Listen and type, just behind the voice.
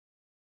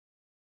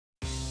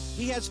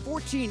He has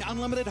 14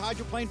 unlimited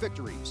hydroplane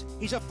victories.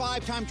 He's a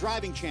 5-time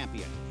driving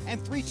champion,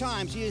 and 3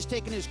 times he has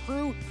taken his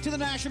crew to the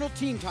national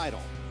team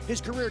title.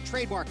 His career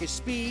trademark is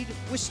speed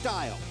with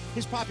style.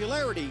 His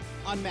popularity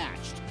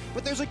unmatched.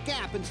 But there's a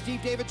gap in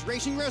Steve David's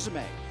racing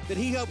resume that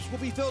he hopes will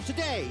be filled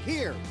today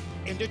here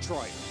in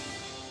Detroit.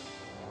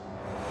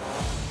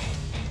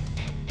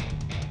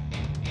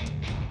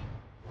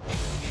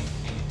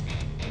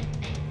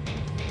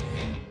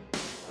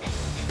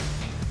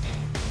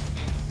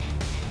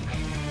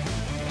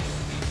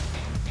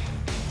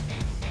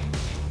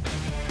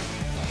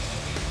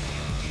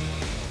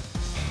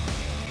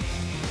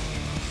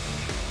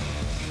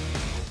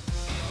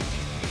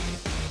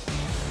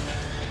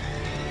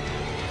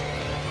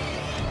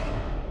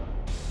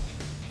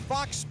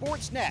 Fox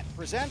Sports Net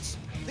presents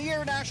the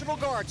Air National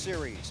Guard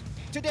Series.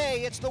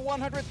 Today, it's the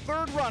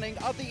 103rd running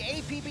of the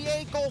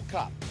APBA Gold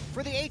Cup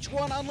for the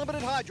H-1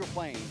 Unlimited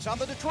Hydroplanes on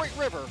the Detroit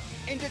River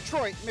in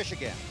Detroit,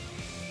 Michigan.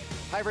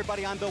 Hi,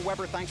 everybody. I'm Bill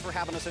Weber. Thanks for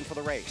having us in for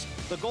the race.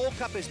 The Gold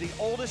Cup is the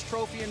oldest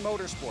trophy in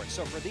motorsports,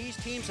 so for these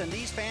teams and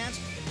these fans,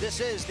 this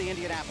is the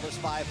Indianapolis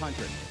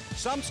 500.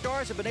 Some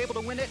stars have been able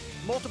to win it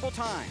multiple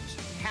times.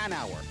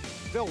 Hanauer,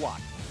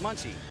 Vilwack,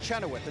 Muncie,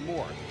 Chenoweth, and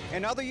more.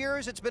 In other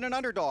years, it's been an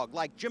underdog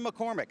like Jim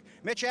McCormick,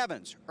 Mitch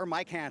Evans, or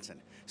Mike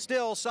Hansen.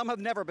 Still, some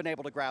have never been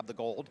able to grab the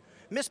gold.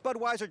 Miss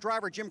Budweiser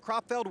driver Jim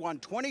Kropfeld won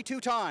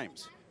 22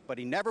 times, but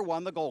he never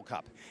won the Gold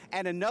Cup.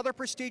 And another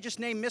prestigious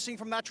name missing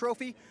from that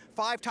trophy,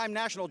 5-time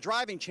national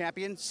driving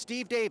champion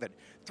Steve David.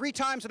 3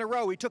 times in a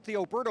row, he took the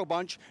Oberto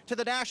bunch to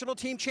the national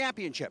team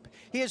championship.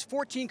 He has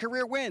 14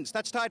 career wins.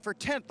 That's tied for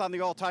 10th on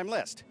the all-time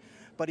list.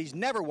 But he's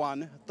never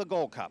won the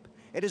Gold Cup.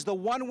 It is the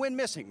one win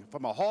missing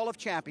from a Hall of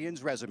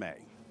Champions resume.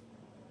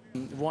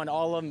 Won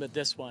all of them but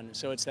this one,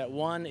 so it's that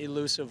one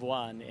elusive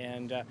one.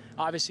 And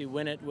obviously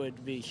win it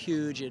would be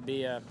huge. It'd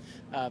be a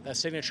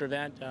signature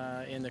event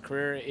in the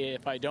career.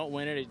 If I don't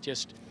win it, it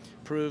just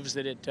proves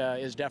that it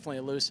is definitely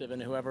elusive,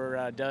 and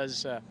whoever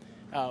does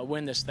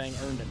win this thing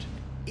earned it.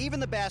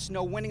 Even the best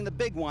know winning the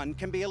big one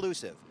can be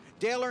elusive.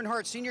 Dale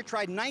Earnhardt Sr.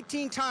 tried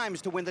 19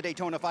 times to win the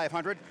Daytona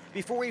 500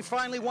 before he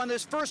finally won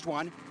this first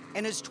one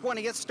in his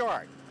 20th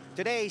start.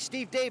 Today,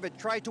 Steve David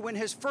tried to win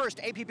his first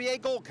APBA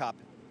Gold Cup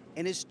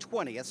in his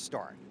 20th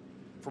start.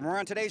 For more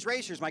on today's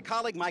race, here's my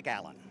colleague, Mike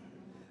Allen.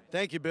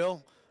 Thank you,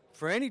 Bill.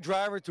 For any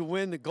driver to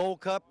win the Gold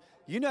Cup,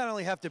 you not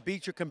only have to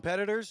beat your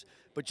competitors,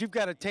 but you've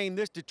got to tame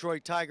this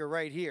Detroit Tiger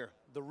right here,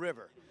 the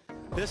river.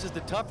 This is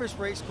the toughest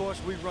race course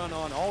we run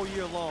on all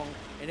year long,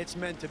 and it's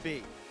meant to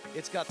be.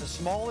 It's got the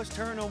smallest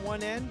turn on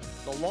one end,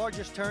 the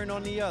largest turn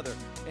on the other.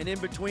 And in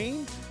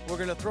between, we're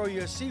going to throw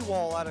you a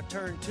seawall out of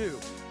turn 2.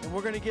 And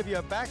we're going to give you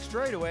a back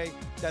straightaway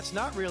that's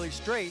not really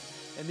straight.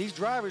 And these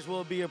drivers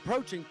will be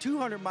approaching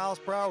 200 miles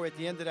per hour at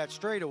the end of that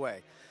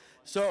straightaway.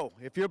 So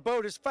if your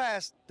boat is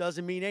fast,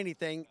 doesn't mean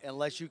anything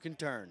unless you can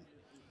turn.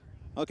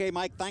 Okay,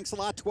 Mike, thanks a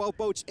lot. 12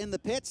 boats in the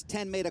pits,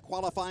 10 made a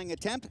qualifying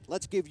attempt.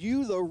 Let's give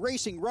you the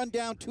racing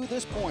rundown to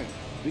this point.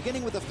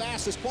 Beginning with the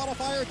fastest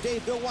qualifier,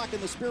 Dave Vilwack in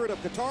the Spirit of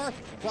Qatar,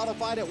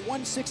 qualified at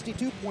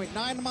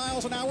 162.9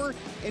 miles an hour.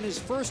 In his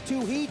first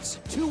 2 heats,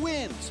 2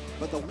 wins,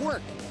 but the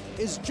work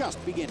is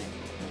just beginning.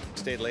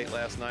 Stayed late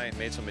last night,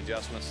 made some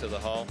adjustments to the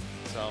hull,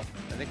 so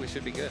I think we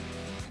should be good.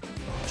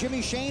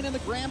 Jimmy Shane in the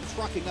Graham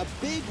Trucking, a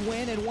big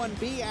win in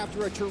 1B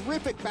after a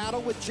terrific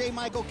battle with J.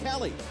 Michael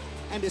Kelly.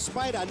 And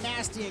despite a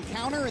nasty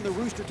encounter in the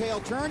Rooster Tail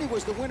turn, he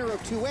was the winner of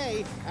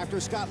 2A after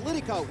Scott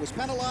Liddicoat was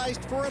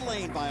penalized for a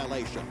lane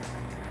violation.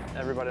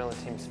 Everybody on the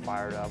team's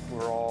fired up.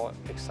 We're all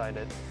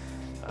excited.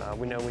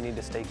 We know we need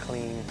to stay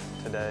clean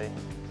today,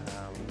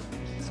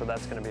 so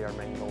that's going to be our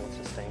main goal, is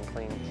just staying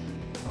clean.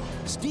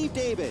 Steve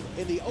David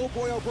in the Oh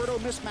Boy Alberto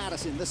Miss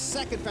Madison, the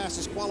second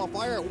fastest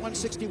qualifier at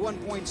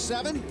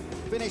 161.7,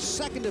 finished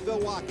second to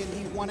Vilwack in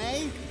Heat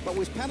 1A, but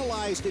was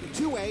penalized in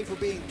 2A for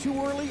being too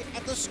early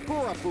at the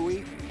Scora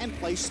buoy and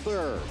placed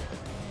third.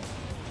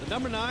 The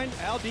number 9,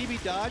 Al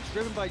Debe Dodge,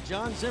 driven by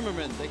John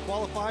Zimmerman. They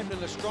qualified in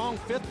a strong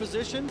 5th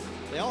position.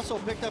 They also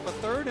picked up a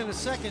 3rd and a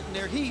 2nd in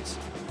their heats.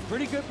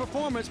 Pretty good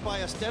performance by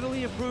a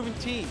steadily improving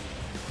team.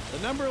 The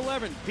number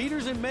 11,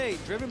 Peters and May,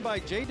 driven by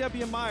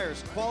J.W.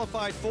 Myers,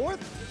 qualified 4th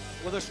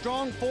with a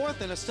strong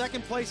 4th and a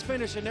 2nd place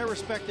finish in their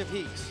respective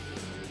heats.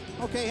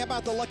 Okay, how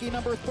about the lucky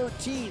number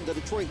 13, the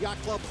Detroit Yacht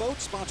Club boat,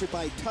 sponsored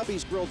by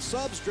Tubby's Grilled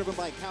Subs, driven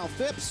by Cal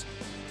Phipps.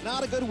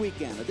 Not a good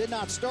weekend. It did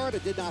not start,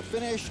 it did not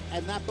finish,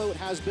 and that boat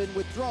has been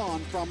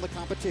withdrawn from the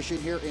competition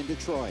here in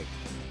Detroit.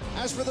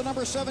 As for the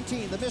number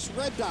 17, the Miss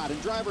Red Dot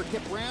and driver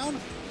Kip Brown,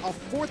 a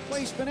 4th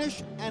place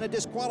finish and a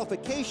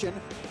disqualification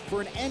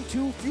for an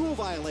N2 fuel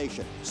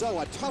violation. So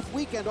a tough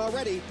weekend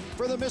already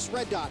for the Miss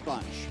Red Dot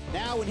bunch.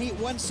 Now in Heat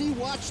 1C,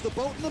 watch the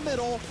boat in the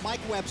middle, Mike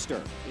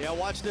Webster. Yeah,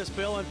 watch this,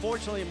 Bill.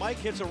 Unfortunately, Mike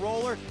hits a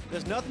roller.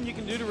 There's nothing you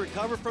can do to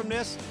recover from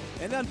this.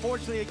 And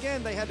unfortunately,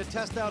 again, they had to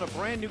test out a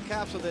brand new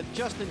capsule that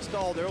just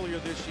installed earlier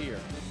this year.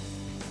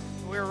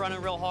 We were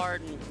running real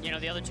hard,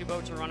 and the other 2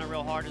 boats were running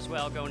real hard as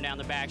well, going down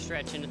the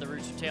backstretch into the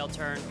Rooster Tail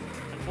turn.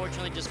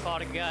 Unfortunately, just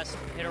caught a gust,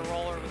 hit a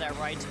roller with that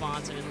right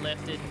sponson and it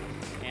lifted,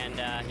 and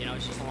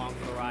it's just along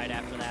for the ride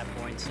after that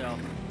point. So,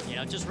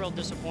 just real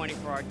disappointing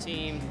for our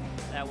team.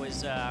 That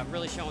was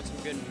really showing some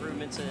good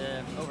improvements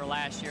over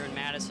last year in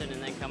Madison,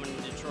 and then coming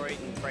to Detroit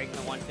and breaking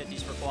the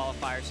 150s for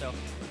qualifiers. So,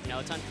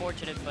 it's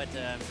unfortunate, but,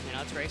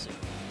 it's racing.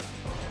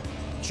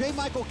 J.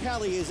 Michael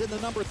Kelly is in the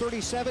number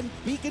 37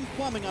 Beacon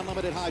Plumbing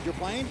Unlimited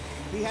hydroplane.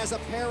 He has a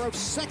pair of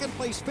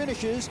second-place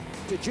finishes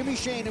to Jimmy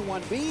Shane in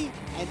 1B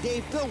and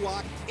Dave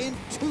Bilwach in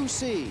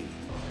 2C.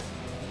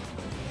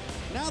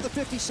 Now the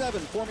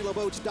 57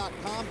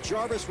 FormulaBoats.com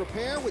Jarvis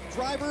Repair with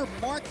driver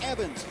Mark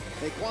Evans.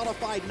 They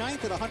qualified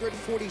 9th at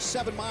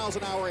 147 miles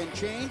an hour and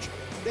change.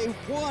 They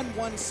won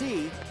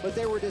 1C, but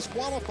they were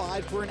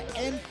disqualified for an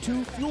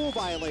N2 fuel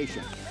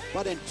violation.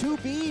 But in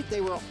 2B, they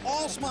were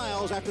all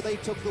smiles after they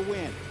took the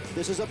win.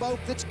 This is a boat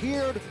that's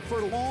geared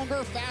for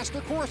longer, faster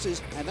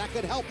courses, and that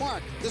could help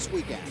Mark this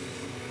weekend.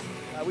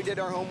 We did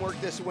our homework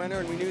this winter,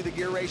 and we knew the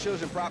gear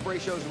ratios and prop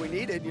ratios we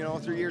needed,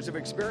 through years of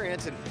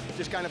experience, and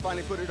just kind of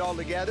finally put it all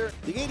together.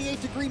 The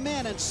 88-degree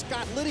man and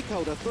Scott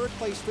Liddicoat, a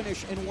third-place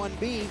finish in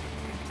 1B,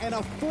 and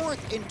a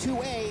fourth in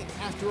 2A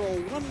after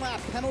a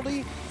one-lap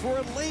penalty for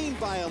a lane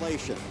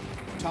violation.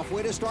 Tough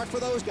way to start for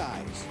those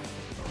guys.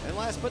 And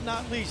last but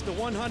not least, the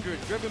 100,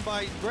 driven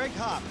by Greg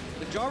Hopp,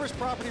 the Jarvis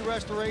Property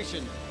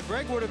Restoration.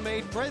 Greg would have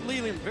made Fred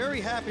Leland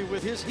very happy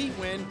with his heat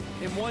win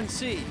in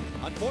 1C.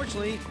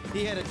 Unfortunately,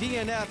 he had a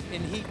DNF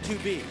in Heat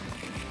 2B.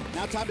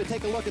 Now time to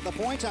take a look at the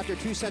points after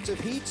 2 sets of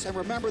heats, and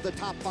remember the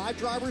top 5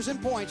 drivers in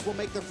points will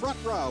make the front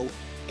row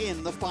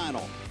in the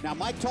final. Now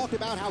Mike talked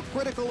about how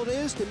critical it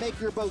is to make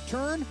your boat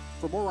turn.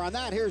 For more on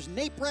that, here's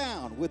Nate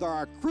Brown with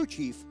our Crew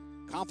Chief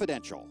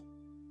Confidential.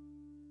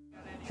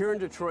 Here in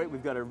Detroit,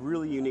 we've got a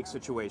really unique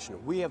situation.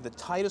 We have the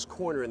tightest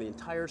corner in the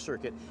entire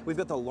circuit. We've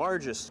got the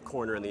largest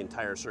corner in the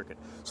entire circuit.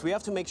 So we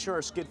have to make sure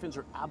our skid fins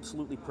are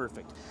absolutely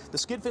perfect. The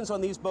skid fins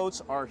on these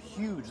boats are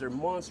huge. They're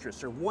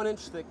monstrous. They're 1-inch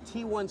thick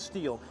T1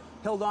 steel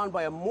held on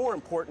by a more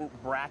important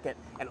bracket,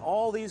 and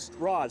all these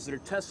rods that are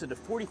tested to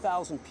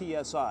 40,000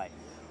 PSI.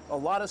 A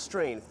lot of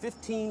strain,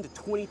 15 to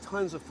 20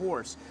 tons of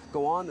force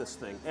go on this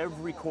thing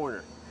every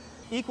corner.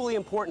 Equally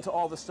important to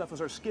all this stuff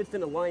is our skid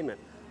fin alignment.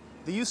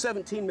 The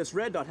U-17 Miss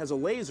Red Dot has a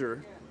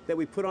laser that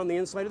we put on the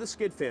inside of the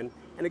skid fin,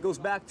 and it goes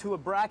back to a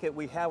bracket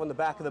we have on the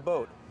back of the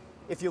boat.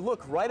 If you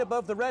look right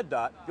above the red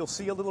dot, you'll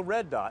see a little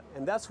red dot,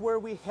 and that's where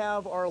we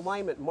have our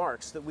alignment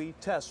marks that we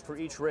test for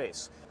each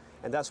race.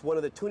 And that's one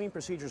of the tuning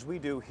procedures we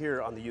do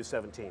here on the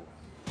U-17.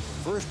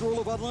 First rule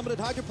of unlimited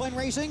hydroplane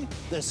racing,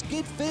 the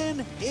skid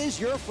fin is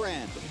your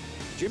friend.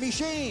 Jimmy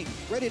Shane,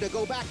 ready to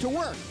go back to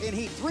work in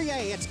Heat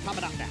 3A. It's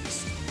coming up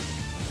next.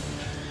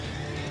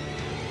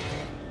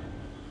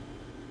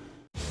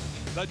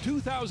 The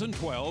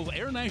 2012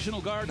 Air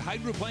National Guard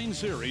Hydroplane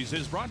Series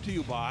is brought to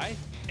you by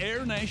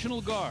Air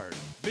National Guard.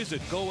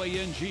 Visit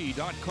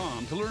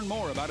goang.com to learn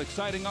more about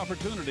exciting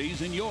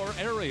opportunities in your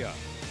area.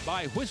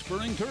 By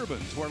Whispering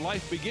Turbines, where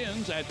life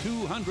begins at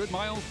 200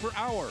 miles per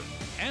hour.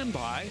 And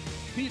by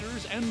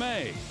Peters &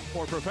 May.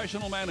 For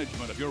professional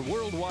management of your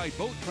worldwide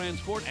boat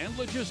transport and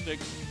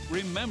logistics,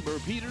 remember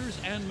Peters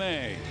 &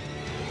 May.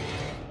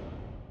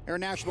 Air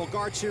National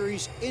Guard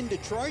Series in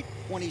Detroit.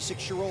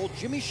 26-year-old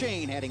Jimmy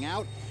Shane heading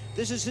out.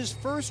 This is his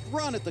first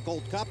run at the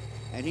Gold Cup,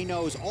 and he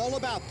knows all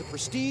about the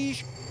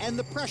prestige and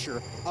the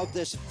pressure of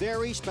this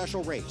very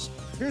special race.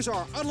 Here's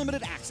our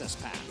unlimited access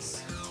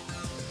pass.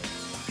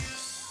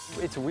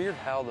 It's weird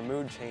how the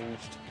mood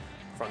changed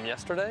from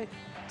yesterday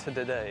to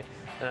today,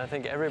 and I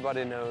think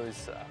everybody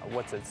knows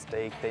what's at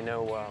stake. They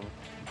know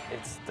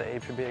it's the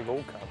APBA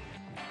Gold Cup.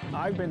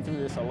 I've been through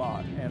this a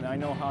lot, and I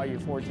know how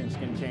your fortunes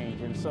can change,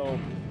 and so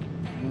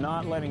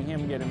not letting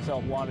him get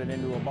himself wadded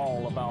into a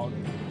ball about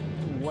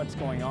what's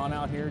going on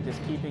out here, just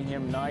keeping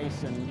him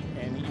nice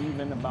and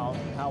even about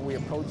how we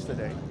approach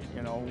today.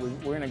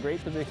 We're in a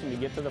great position to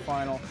get to the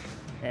final,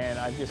 and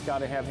I've just got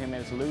to have him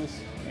as loose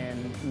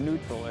and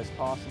neutral as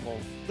possible.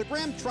 The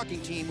Graham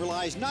Trucking Team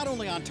relies not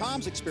only on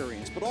Tom's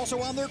experience, but also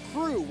on their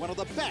crew, one of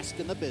the best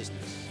in the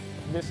business.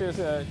 This is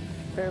a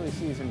fairly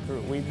seasoned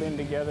crew. We've been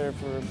together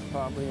for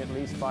probably at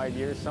least 5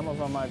 years. Some of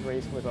them I've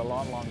raced with a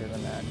lot longer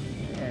than that.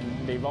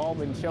 And they've all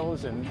been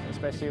chosen,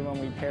 especially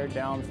when we pared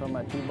down from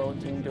a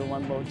 2-boat team to a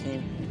 1-boat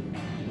team,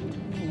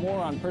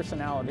 more on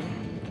personality,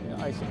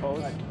 I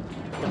suppose.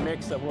 The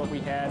mix of what we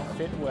had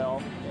fit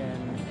well,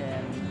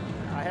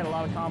 and I had a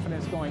lot of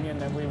confidence going in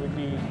that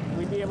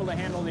we'd be able to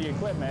handle the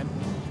equipment.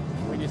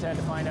 We just had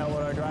to find out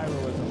what our driver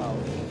was about.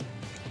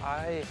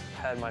 I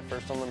had my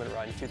first unlimited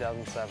ride in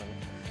 2007,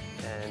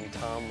 and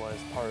Tom was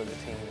part of the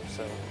team.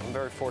 So I'm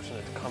very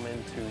fortunate to come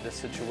into this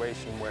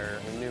situation where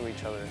we knew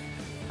each other.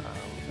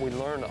 We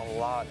learned a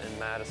lot in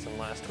Madison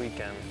last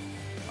weekend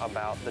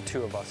about the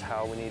two of us,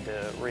 how we need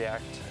to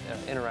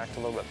interact a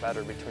little bit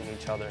better between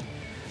each other.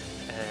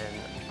 And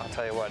I'll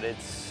tell you what,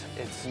 it's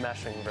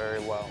meshing very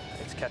well.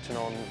 It's catching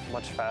on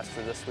much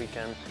faster this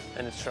weekend,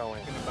 and it's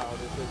showing.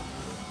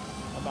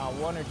 About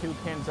 1 or 2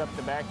 pins up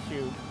the back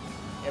chute,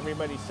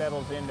 everybody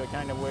settles into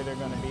kind of where they're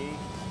going to be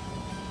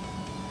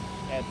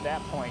at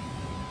that point,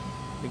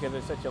 because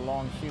it's such a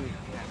long chute.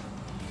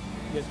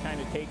 Just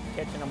kind of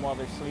catching them while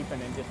they're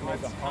sleeping and just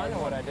make them hard. That's kind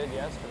of what I did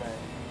yesterday.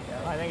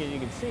 Yeah, I think as you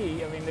can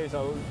see, I mean, there's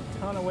a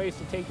ton of ways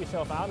to take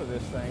yourself out of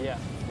this thing. Yeah.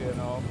 You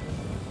know,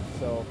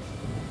 so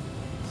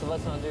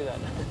let's not do that.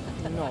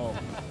 no,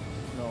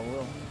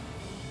 we'll.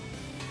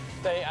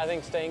 I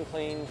think staying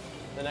clean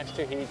the next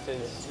 2 heats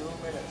is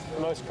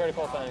the most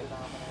critical thing.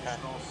 Okay.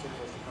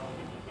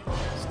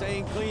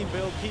 Staying clean,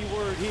 Bill, key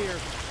word here.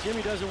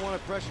 Jimmy doesn't want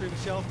to pressure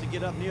himself to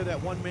get up near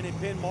that 1 minute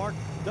pin mark,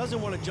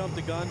 doesn't want to jump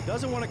the gun,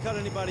 doesn't want to cut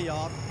anybody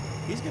off.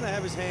 He's going to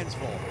have his hands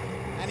full.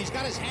 And he's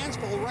got his hands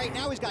full right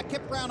now. He's got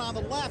Kip Brown on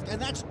the left,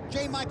 and that's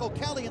J. Michael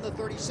Kelly in the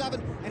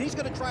 37, and he's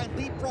going to try and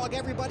leapfrog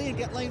everybody and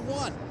get lane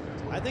 1.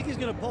 I think he's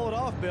going to pull it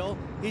off, Bill.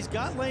 He's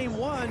got lane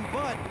 1,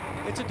 but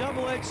it's a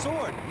double-edged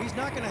sword. He's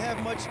not going to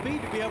have much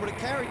speed to be able to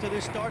carry to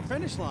this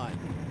start-finish line.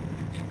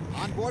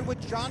 On board with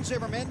John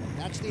Zimmerman.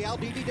 That's the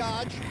LDD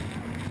Dodge.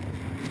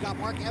 He's got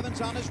Mark Evans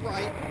on his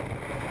right.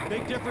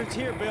 Big difference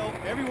here, Bill.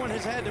 Everyone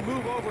has had to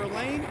move over a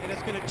lane, and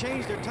it's going to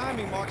change their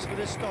timing marks for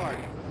this start.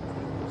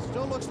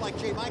 Still looks like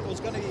J.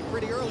 Michael's going to be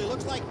pretty early.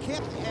 Looks like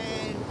Kip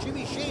and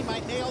Jimmy Shane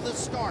might nail this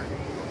start.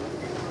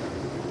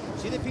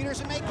 See the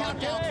Peterson May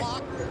countdown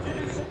clock.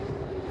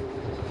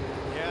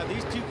 Yeah,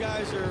 these two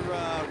guys are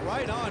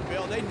right on,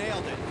 Bill. They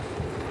nailed it.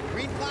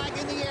 Green flag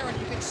in the air, and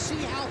you can see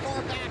how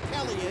far back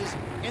Kelly is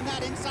in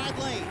that inside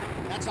lane.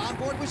 That's on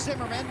board with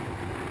Zimmerman.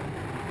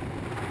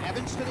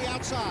 Evans to the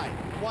outside.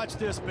 Watch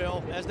this,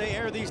 Bill. As they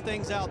air these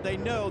things out, they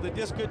know that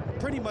this could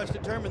pretty much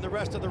determine the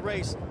rest of the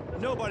race.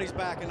 Nobody's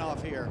backing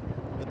off here.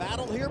 The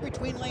battle here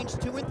between lanes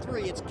 2 and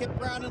 3. It's Kip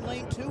Brown in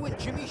lane 2 and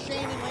Jimmy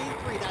Shane in lane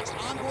 3. That's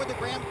on board the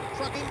Graham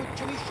Trucking with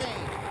Jimmy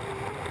Shane.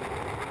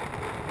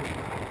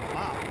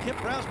 Wow, Kip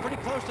Brown's pretty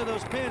close to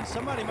those pins.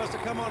 Somebody must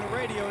have come on the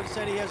radio and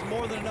said he has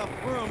more than enough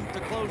room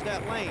to close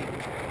that lane.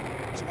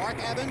 It's Mark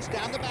Evans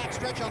down the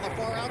backstretch on the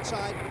far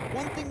outside.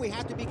 One thing we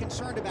have to be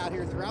concerned about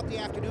here throughout the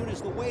afternoon is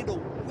the way the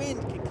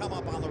wind can come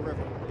up on the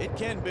river. It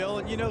can, Bill,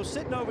 and you know,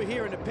 sitting over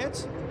here in the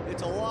pits,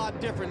 it's a lot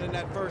different than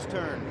that first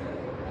turn.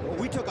 Well,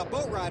 we took a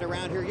boat ride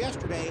around here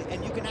yesterday,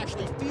 and you can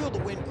actually feel the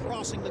wind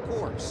crossing the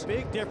course.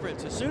 Big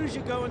difference. As soon as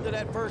you go into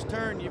that first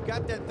turn, you've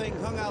got that thing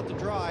hung out to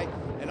dry,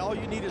 and all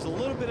you need is a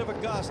little bit of a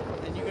gust,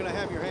 and you're going to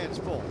have your hands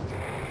full.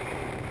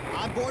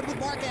 On board with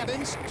Mark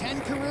Evans,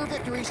 10 career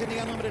victories in the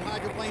Unlimited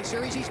Hydroplane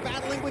Series. He's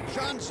battling with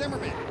John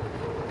Zimmerman.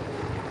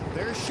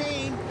 There's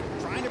Shane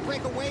trying to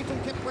break away from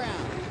Kip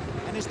Brown.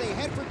 And as they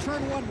head for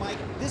turn 1, Mike,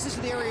 this is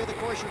the area of the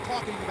course you're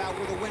talking about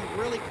where the wind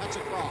really cuts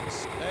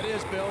across. That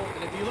is, Bill.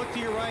 And if you look to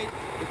your right,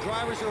 the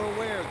drivers are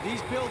aware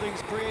these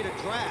buildings create a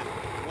draft.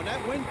 When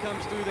that wind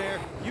comes through there,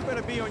 you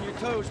better be on your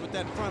toes with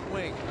that front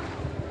wing.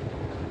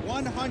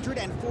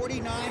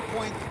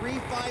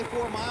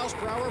 149.354 miles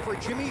per hour for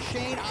Jimmy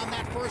Shane on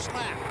that first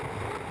lap.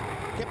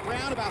 Kip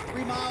Brown about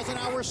 3 miles an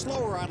hour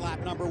slower on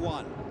lap number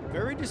 1.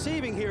 Very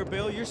deceiving here,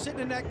 Bill. You're sitting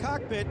in that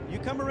cockpit, you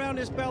come around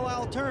this Belle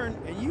Isle turn,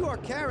 and you are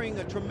carrying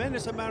a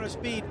tremendous amount of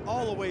speed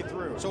all the way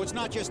through. So it's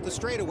not just the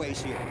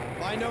straightaways here.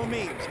 By no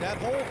means. That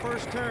whole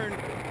first turn,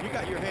 you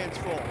got your hands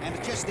full. And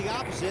it's just the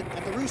opposite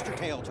at the Rooster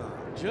Tail turn.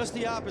 Just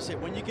the opposite.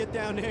 When you get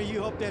down there,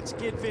 you hope that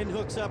skid fin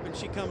hooks up and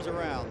she comes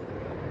around.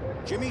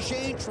 Jimmy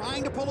Shane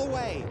trying to pull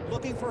away,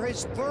 looking for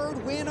his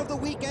 3rd win of the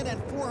weekend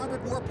and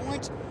 400 more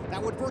points.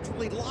 That would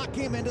virtually lock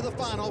him into the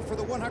final for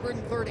the 103rd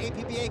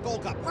APBA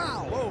Gold Cup.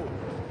 Wow! Whoa!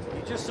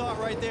 You just saw it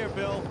right there,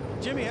 Bill.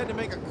 Jimmy had to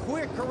make a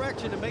quick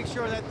correction to make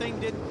sure that thing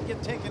didn't get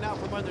taken out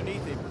from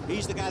underneath him.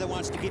 He's the guy that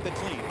wants to keep it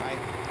clean, right?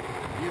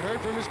 You heard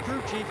from his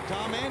crew chief,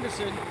 Tom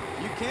Anderson.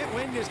 You can't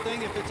win this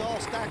thing if it's all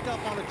stacked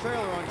up on a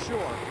trailer on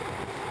shore.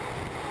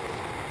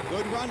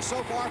 Good run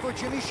so far for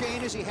Jimmy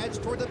Shane as he heads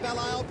toward the Belle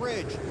Isle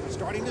Bridge.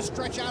 Starting to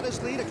stretch out his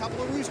lead. A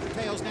couple of Rooster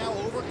Tails now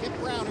over Kip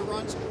Brown, who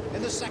runs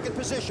in the 2nd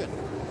position.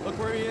 Look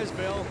where he is,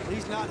 Bill.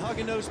 He's not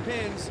hugging those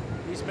pins.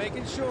 He's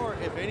making sure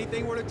if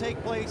anything were to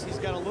take place, he's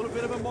got a little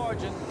bit of a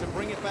margin to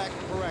bring it back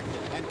and correct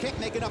it. And Kip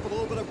making up a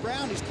little bit of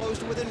ground. He's close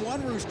to within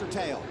 1 Rooster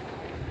Tail.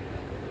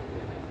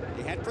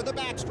 They head for the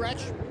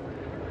backstretch.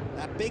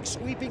 That big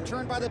sweeping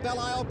turn by the Belle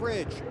Isle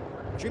Bridge.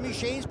 Jimmy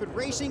Shane's been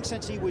racing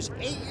since he was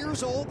 8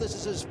 years old. This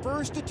is his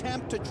first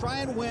attempt to try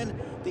and win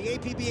the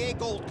APBA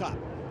Gold Cup.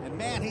 And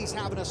man, he's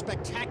having a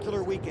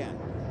spectacular weekend.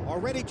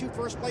 Already 2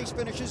 first-place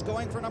finishes,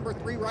 going for number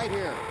 3 right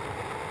here.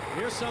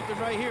 Here's something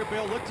right here,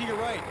 Bill. Look to your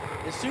right.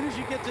 As soon as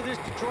you get to this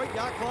Detroit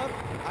Yacht Club,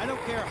 I don't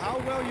care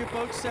how well your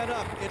boat's set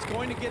up, it's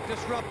going to get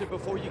disrupted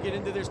before you get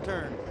into this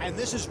turn. And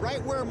this is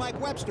right where Mike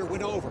Webster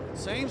went over.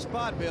 Same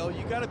spot, Bill.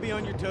 You got to be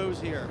on your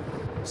toes here.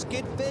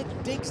 Skid fin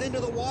digs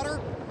into the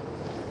water.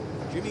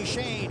 Jimmy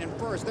Shane in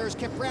first. There's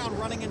Kip Brown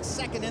running in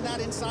 2nd in that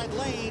inside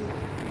lane.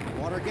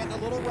 Water getting a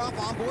little rough.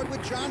 On board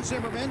with John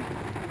Zimmerman.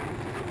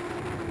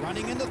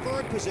 Running in the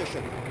 3rd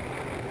position.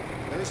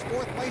 There's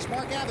 4th place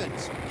Mark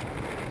Evans.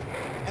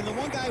 And the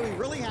one guy we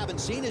really haven't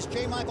seen is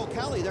J. Michael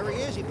Kelly. There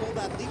he is. He pulled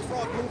that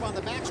leapfrog move on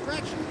the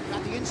backstretch.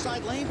 Got the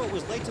inside lane, but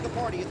was late to the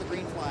party at the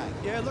green flag.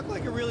 Yeah, it looked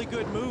like a really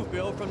good move,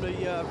 Bill, from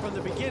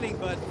the beginning,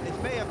 but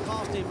it may have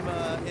cost him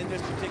in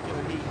this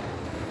particular heat.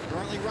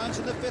 Currently runs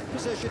in the 5th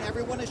position.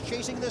 Everyone is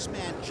chasing this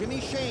man,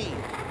 Jimmy Shane.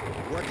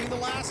 Working the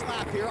last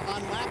lap here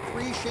on lap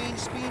 3.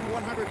 Shane's speed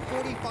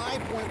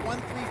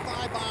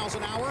 145.135 miles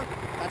an hour.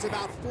 That's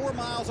about 4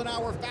 miles an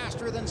hour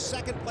faster than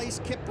second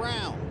place Kip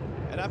Brown.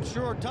 And I'm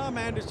sure Tom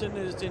Anderson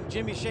is in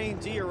Jimmy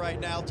Shane's ear right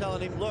now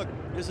telling him, look,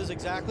 this is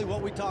exactly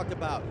what we talked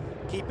about.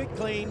 Keep it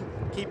clean,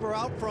 keep her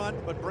out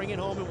front, but bring it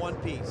home in one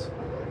piece.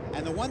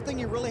 And the one thing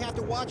you really have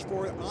to watch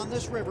for on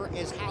this river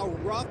is how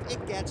rough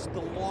it gets the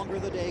longer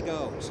the day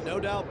goes. No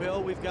doubt,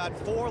 Bill. We've got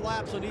 4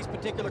 laps on these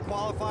particular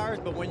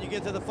qualifiers, but when you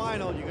get to the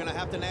final, you're going to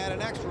have to add an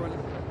extra one.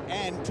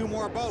 And 2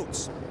 more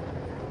boats.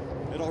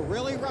 It'll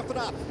really rough it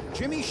up.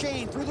 Jimmy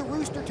Shane through the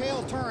Rooster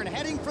Tail turn,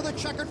 heading for the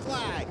checkered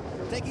flag.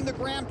 Taking the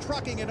Graham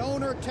Trucking and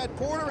owner Ted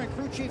Porter and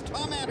crew chief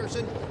Tom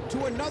Anderson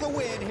to another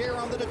win here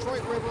on the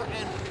Detroit River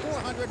and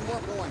 400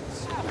 more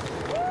points.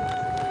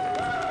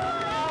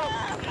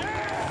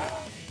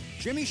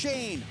 Jimmy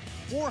Shane,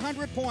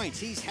 400 points.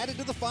 He's headed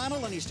to the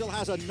final, and he still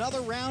has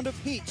another round of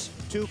heats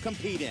to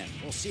compete in.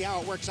 We'll see how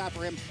it works out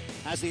for him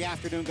as the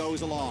afternoon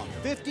goes along.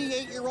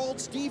 58-year-old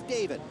Steve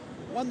David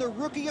won the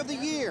Rookie of the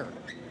Year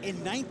in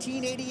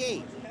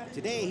 1988.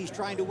 Today, he's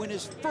trying to win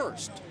his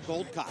first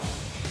Gold Cup.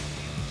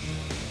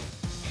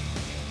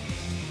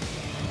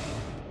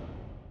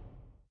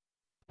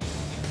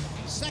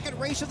 Second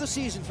race of the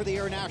season for the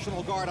Air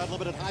National Guard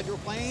Unlimited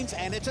Hydroplanes,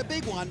 and it's a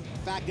big one.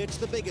 In fact, it's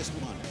the biggest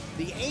one.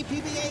 The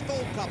APBA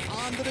Gold Cup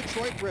on the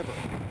Detroit River.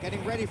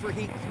 Getting ready for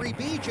Heat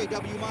 3B,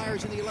 J.W.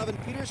 Myers in the 11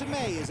 Peters and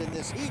May is in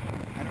this heat,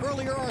 and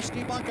earlier our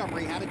Steve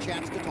Montgomery had a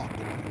chance to talk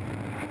to him.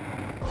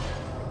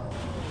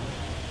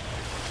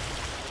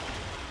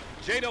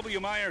 J.W.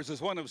 Myers is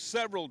one of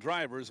several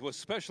drivers with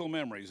special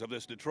memories of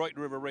this Detroit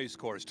River race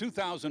course.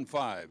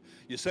 2005,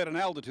 you set an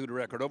altitude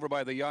record over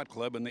by the Yacht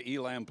Club in the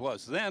Elam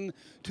Plus. Then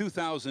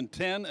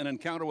 2010, an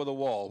encounter with a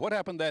wall. What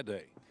happened that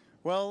day?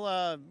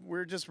 Well,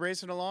 we're just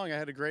racing along. I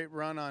had a great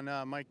run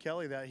on Mike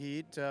Kelly that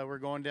heat. We're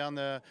going down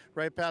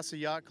right past the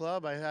Yacht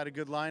Club. I had a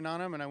good line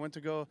on him, and I went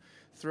to go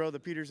throw the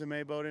Peters and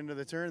May boat into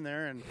the turn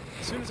there. And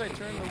as soon as I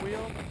turned the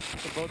wheel,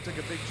 the boat took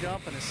a big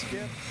jump and a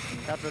skip.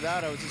 After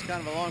that, I was just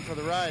kind of along for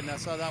the ride, and I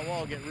saw that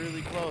wall get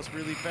really close,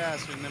 really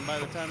fast. And then by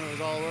the time it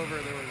was all over,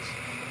 there was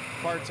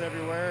parts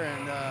everywhere,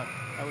 and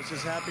I was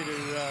just happy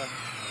to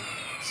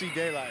see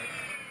daylight.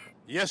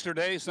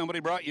 Yesterday, somebody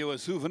brought you a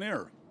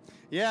souvenir.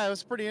 Yeah, it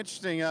was pretty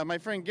interesting. My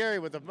friend Gary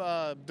with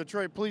the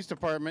Detroit Police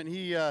Department,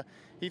 he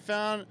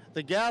found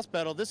the gas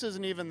pedal. This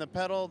isn't even the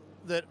pedal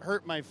that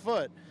hurt my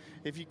foot.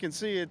 If you can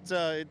see it,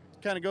 it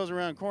kind of goes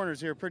around corners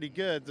here pretty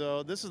good.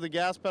 So this is the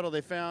gas pedal they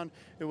found.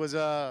 It was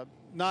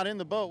not in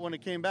the boat when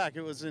it came back.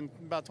 It was in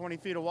about 20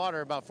 feet of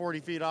water, about 40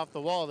 feet off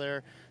the wall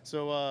there.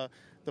 So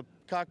the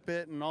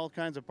cockpit and all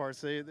kinds of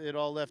parts, it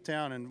all left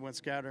town and went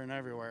scattering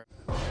everywhere.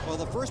 Well,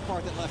 the first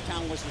part that left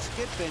town was the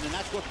skid fin, and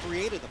that's what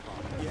created the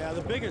problem. Yeah,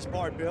 the biggest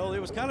part, Bill, it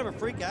was kind of a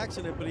freak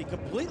accident, but he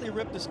completely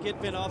ripped the skid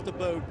fin off the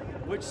boat,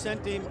 which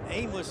sent him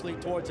aimlessly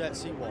towards that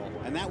seawall.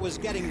 And that was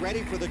getting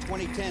ready for the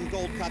 2010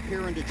 Gold Cup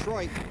here in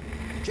Detroit.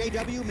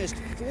 JW missed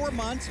 4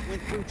 months,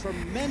 went through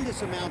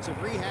tremendous amounts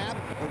of rehab,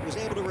 but was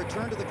able to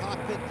return to the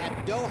cockpit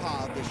at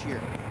Doha this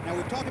year. Now,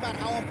 we've talked about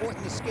how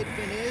important the skid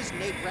fin is.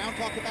 Nate Brown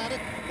talked about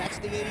it. That's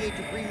the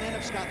 88-degree man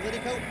of Scott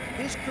Liddicoat.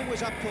 His crew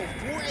was up till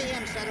 4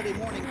 a.m. Saturday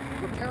morning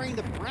repairing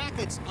the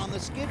brackets on the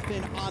skid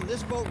fin on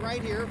this boat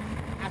right here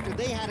after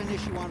they had an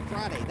issue on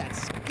Friday. That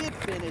skid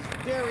fin is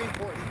very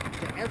important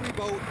to every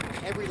boat,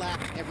 every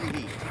lap, every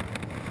heat.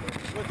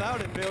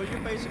 Without it, Bill, you're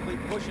basically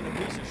pushing a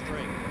piece of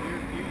string.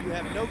 You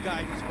have no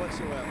guidance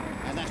whatsoever.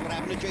 And that's what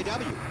happened to JW.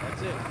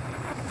 That's it.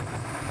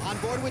 On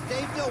board with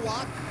Dave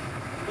Dilwach,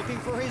 looking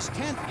for his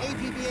 10th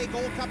APBA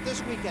Gold Cup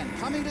this weekend.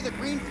 Coming to the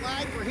green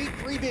flag for Heat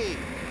 3B.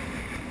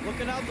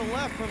 Looking out the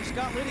left from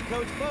Scott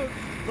Liddicoat's boat,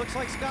 looks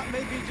like Scott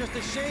may be just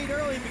a shade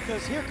early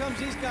because here comes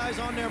these guys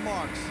on their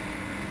marks.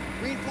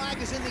 Green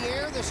flag is in the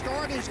air. The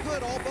start is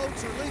good. All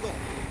boats are legal.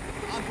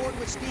 On board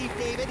with Steve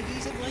David,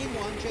 he's in lane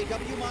 1.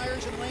 J.W.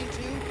 Myers in lane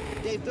 2.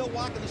 Dave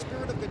Dilwach in the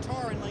Spirit of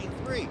Guitar in lane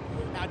 3.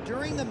 Now,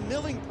 during the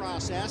milling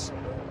process,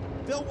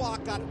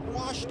 Dilwach got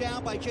washed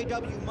down by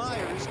J.W.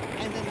 Myers,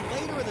 and then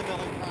later in the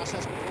milling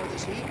process before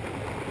this heat,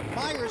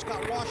 Myers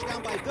got washed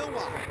down by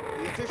Dilwach.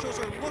 The officials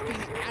are looking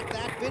at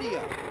that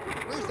video.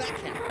 Where's that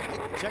camera,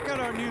 Mike? Check out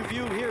our new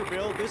view here,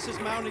 Bill. This is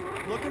mounted,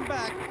 looking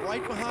back,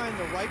 right behind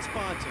the right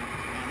sponson.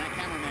 And that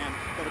cameraman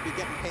better be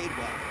getting paid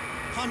well.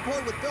 On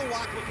board with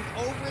Dilwach looking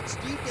over at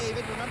Steve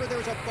David. Remember,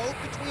 there's a boat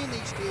between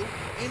these two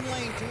in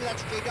lane 2.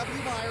 That's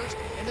J.W. Myers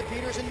in the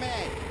Peters and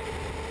May.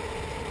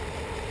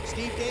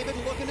 Steve David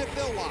looking at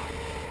Dilwach.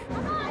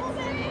 Come on,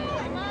 Steve!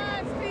 Come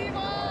on,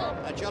 Steve-o!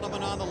 That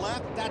gentleman on the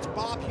left, that's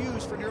Bob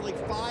Hughes. For nearly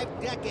 5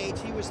 decades,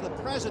 he was the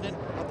president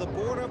of the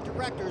board of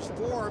directors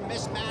for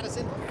Miss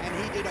Madison, and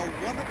he did a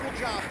wonderful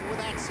job for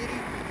that city,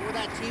 for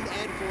that team,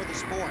 and for the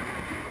sport.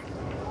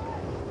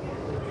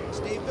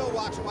 Steve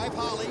Dilwach's wife,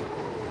 Holly.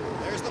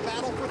 There's the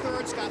battle for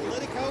third. Scott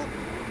Liddicoat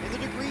in the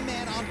degree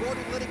man on board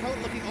with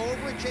Liddicoat, looking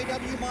over at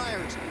J.W.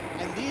 Myers.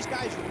 And these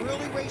guys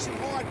really racing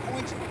hard.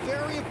 Points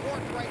very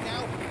important right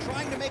now,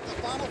 trying to make the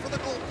final for the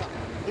Gold Cup.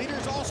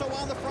 Leaders also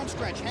on the front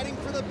stretch, heading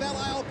for the Belle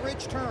Isle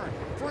Bridge turn.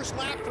 First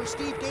lap for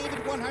Steve David,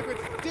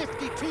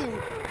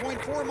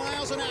 152.4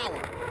 miles an hour.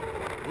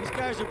 These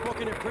guys are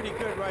booking it pretty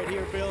good right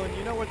here, Bill, and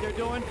you know what they're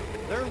doing?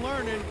 They're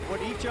learning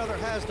what each other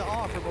has to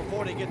offer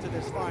before they get to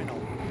this final.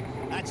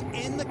 That's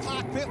in the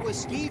cockpit with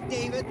Steve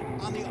David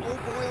on the Oh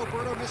Boy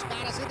Alberto Miss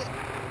Madison.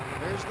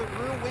 There's the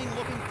rear wing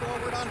looking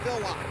forward on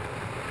Bill Watt.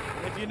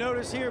 If you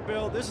notice here,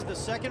 Bill, this is the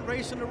second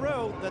race in a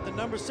row that the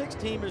number 6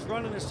 team is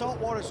running a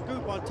saltwater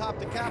scoop on top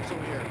of the capsule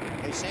here.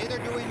 They say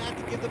they're doing that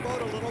to give the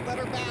boat a little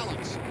better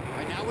balance.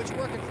 Right now it's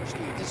working for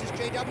Steve. This is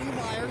J.W.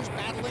 Myers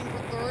battling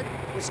for third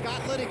with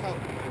Scott Liddicoat.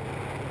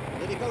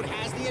 Liddicoat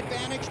has the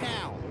advantage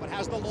now, but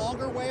has the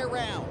longer way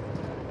around.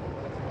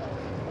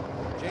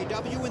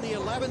 J.W. in the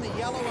 11, the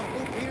yellow and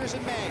blue Peters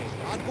and May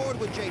on board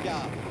with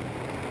J.W.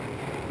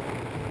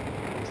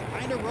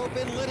 Trying to rope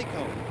in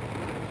Liddicoat.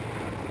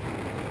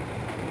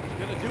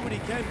 Going to do what he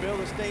can, Bill,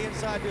 to stay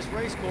inside this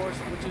race course,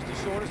 which is the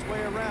shortest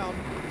way around.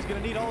 He's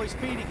going to need all the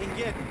speed he can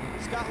get.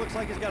 Scott looks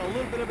like he's got a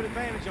little bit of an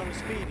advantage on the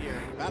speed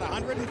here. About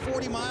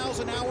 140 miles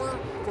an hour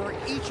for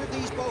each of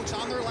these boats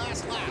on their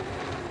last lap.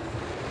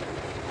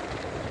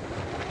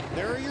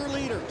 There are your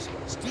leaders.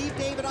 Steve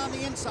David on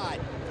the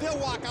inside, Bill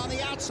Wack on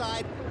the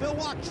outside. Bill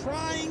Wack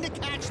trying to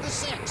catch the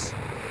 6.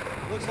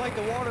 Looks like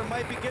the water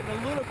might be getting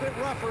a little bit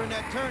rougher in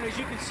that turn. As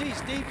you can see,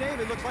 Steve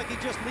David looks like he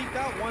just leaped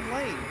out one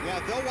lane.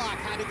 Yeah, Bill Wack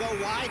had to go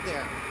wide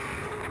there.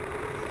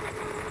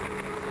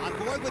 On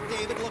board with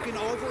David, looking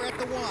over at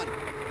the 1.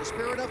 The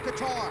Spirit of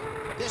Qatar.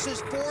 This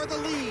is for the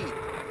lead.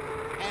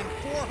 And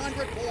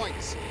 400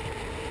 points.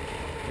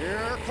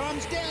 Here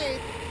comes Dave.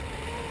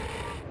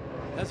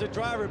 As a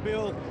driver,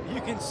 Bill,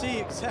 you can see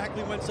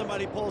exactly when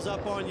somebody pulls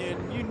up on you,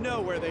 and you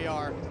know where they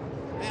are.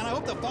 Man, I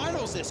hope the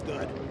final's this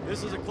good.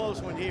 This is a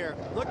close one here.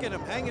 Look at him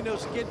hanging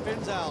those skid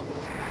fins out.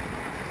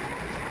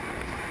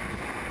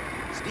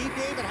 Steve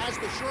David has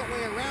the short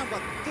way around,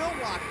 but Bill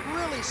Wack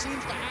really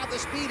seems to have the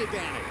speed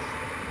advantage.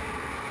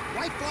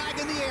 White flag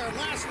in the air,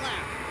 last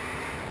lap.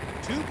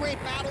 2 great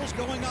battles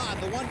going on,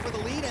 the one for the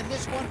lead and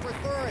this one for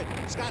third.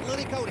 Scott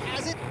Liddicoat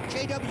has it.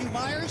 J.W.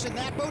 Myers in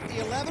that boat, the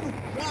 11,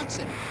 wants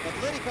it. But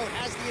Liddicoat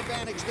has the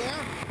advantage there.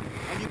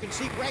 And you can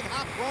see Greg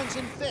Hopp runs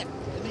in 5th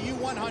in the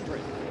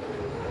U100.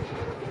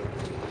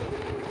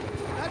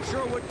 Not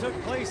sure what took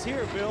place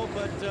here, Bill,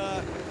 but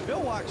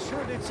Bill Wack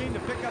sure did seem to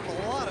pick up a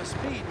lot of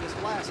speed this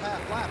last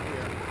half lap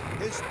here.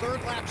 His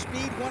third lap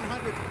speed,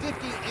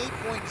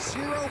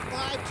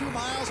 158.052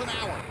 miles an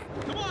hour.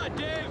 Come on,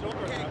 Dave.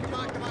 Okay, come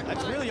on.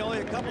 That's really only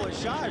a couple of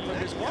shy from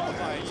his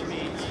qualifying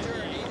speeds.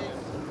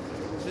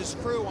 This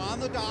crew on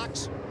the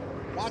docks,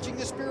 watching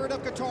the Spirit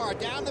of Qatar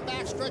down the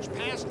backstretch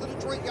past the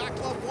Detroit Yacht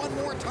Club one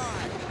more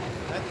time.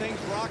 That thing's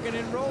rocking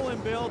and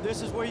rolling, Bill.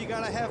 This is where you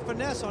got to have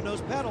finesse on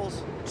those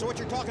pedals. So what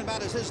you're talking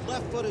about is his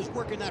left foot is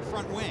working that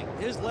front wing.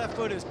 His left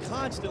foot is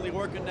constantly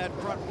working that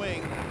front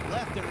wing.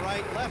 Left and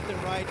right, left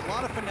and right. A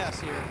lot of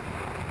finesse here.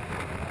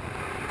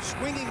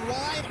 Swinging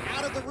wide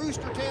out of the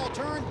rooster tail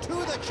turn to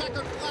the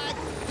checkered flag.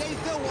 Dave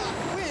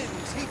Billwack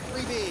wins Heat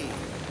 3B.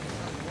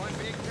 One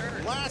big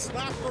turn. Last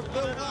lap for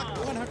Billwack,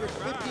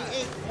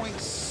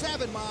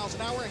 158.7 miles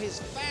an hour,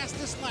 his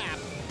fastest lap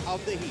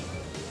of the heat.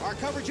 Our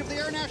coverage of the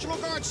Air National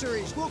Guard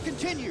Series will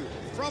continue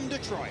from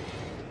Detroit.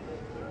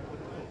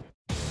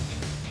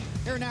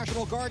 Air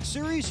National Guard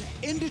Series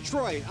in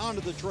Detroit on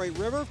the Detroit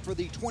River for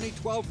the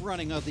 2012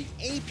 running of the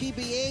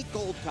APBA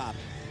Gold Cup.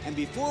 And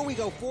before we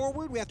go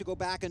forward, we have to go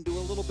back and do a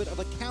little bit of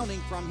accounting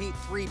from Heat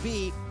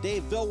 3B.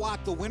 Dave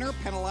Billwack, the winner,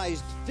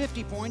 penalized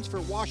 50 points for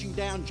washing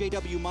down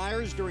J.W.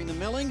 Myers during the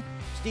milling.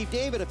 Steve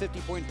David, a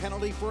 50-point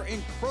penalty for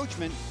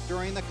encroachment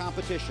during the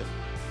competition.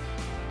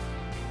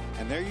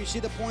 And there you see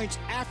the points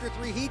after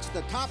 3 heats.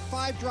 The top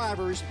 5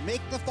 drivers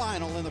make the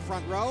final in the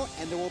front row,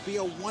 and there will be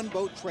a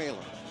 1-boat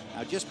trailer.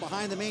 Now, just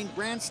behind the main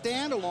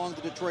grandstand along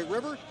the Detroit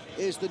River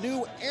is the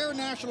new Air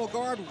National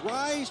Guard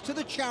Rise to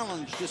the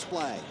Challenge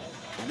display.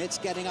 And it's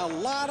getting a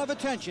lot of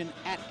attention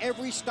at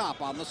every stop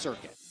on the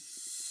circuit.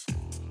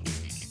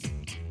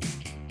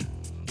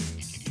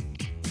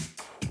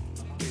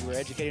 We're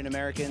educating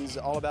Americans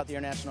all about the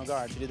Air National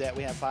Guard. To do that,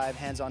 we have 5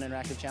 hands-on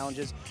interactive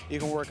challenges. You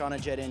can work on a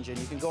jet engine.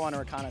 You can go on a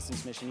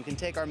reconnaissance mission. You can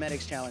take our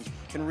medics challenge. You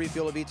can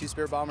refuel a B-2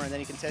 Spirit bomber, and then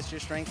you can test your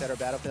strength at our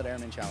Battlefield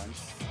Airman challenge.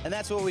 And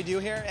that's what we do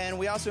here, and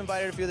we also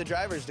invited a few of the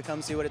drivers to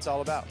come see what it's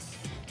all about.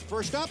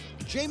 First up,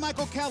 J.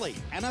 Michael Kelly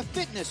and a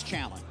fitness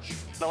challenge.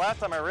 The last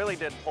time I really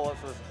did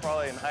pull-ups was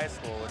probably in high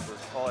school, which was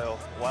probably a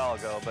while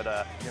ago, but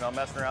you know,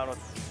 messing around with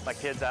my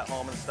kids at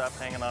home and stuff,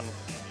 hanging on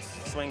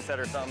swing set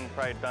or something,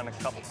 probably done a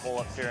couple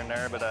pull-ups here and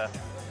there, but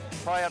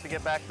probably have to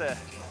get back to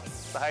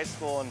high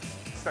school and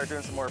start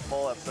doing some more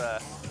pull-ups,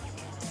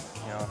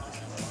 you know,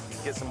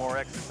 get some more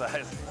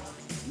exercise.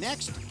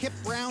 Next, Kip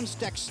Brown's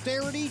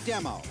dexterity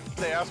demo.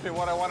 They asked me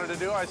what I wanted to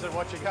do. I said,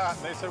 what you got?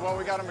 And they said, well,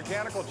 we got a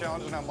mechanical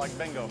challenge, and I'm like,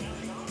 bingo.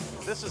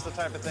 this is the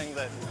type of thing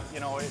that, you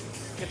know,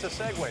 it's a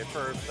segue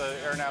for the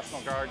Air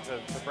National Guard to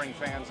bring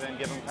fans in,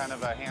 give them kind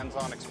of a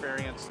hands-on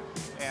experience.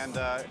 And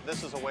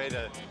this is a way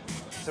to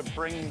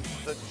bring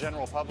the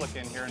general public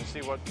in here and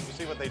see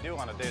what they do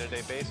on a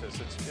day-to-day basis.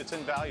 It's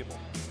invaluable.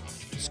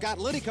 Scott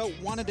Lidico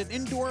wanted an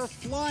indoor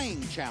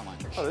flying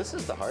challenge. Oh, this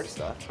is the hard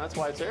stuff. That's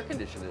why it's air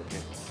conditioned in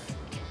here.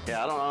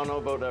 Yeah, I don't know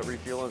about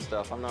refueling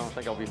stuff. I don't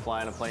think I'll be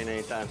flying a plane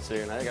anytime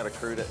soon. I got a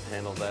crew that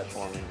handles that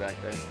for me back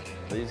there.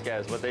 These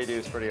guys, what they do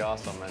is pretty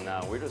awesome,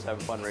 and we're just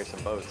having fun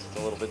racing boats. It's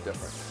a little bit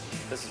different.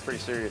 This is pretty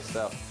serious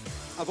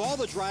stuff. Of all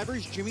the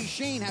drivers, Jimmy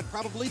Shane had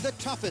probably the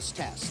toughest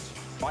test.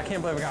 I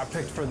can't believe I got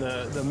picked for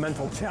the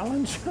mental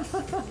challenge.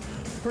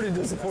 Pretty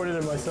disappointed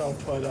in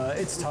myself, but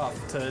it's tough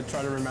to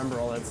try to remember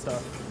all that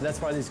stuff. That's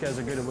why these guys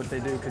are good at what they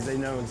do, because they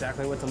know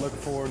exactly what to look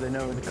for. They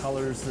know the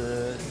colors,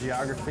 the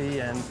geography,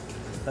 and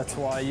that's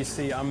why you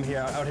see I'm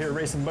out here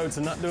racing boats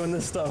and not doing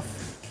this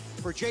stuff.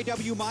 For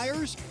J.W.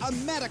 Myers, a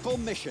medical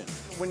mission.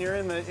 When you're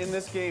in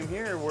this game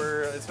here,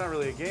 where it's not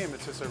really a game,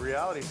 it's just a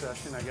reality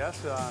session, I guess.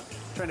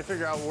 Trying to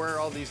figure out where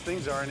all these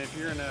things are, and if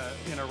you're in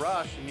a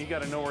rush, and you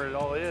got to know where it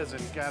all is,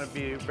 and got to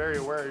be very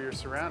aware of your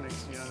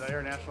surroundings. You know, the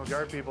Air National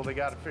Guard people, they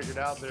got it figured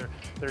out. They're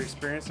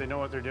experienced, they know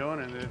what they're doing,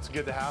 and it's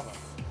good to have them.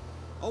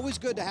 Always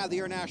good to have the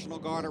Air National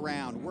Guard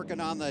around, working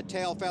on the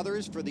tail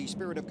feathers for the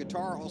Spirit of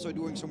Qatar, also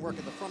doing some work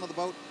at the front of the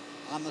boat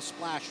on the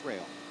splash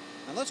rail.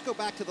 Now let's go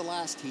back to the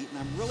last heat, and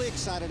I'm really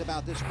excited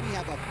about this. We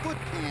have a foot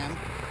cam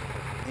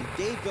in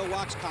Dave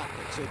Bilwach's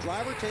cockpit. So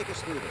driver, take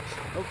us through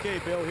this. Okay,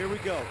 Bill, here we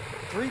go.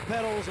 3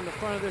 pedals in the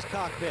front of this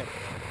cockpit.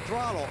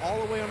 Throttle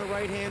all the way on the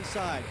right-hand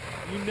side.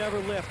 You never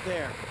lift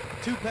there.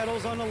 2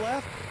 pedals on the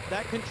left,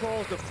 that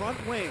controls the front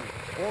wing,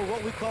 or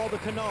what we call the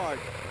canard.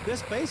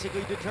 This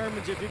basically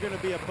determines if you're going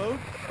to be a boat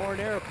or an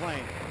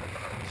airplane.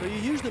 So you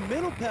use the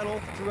middle pedal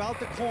throughout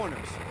the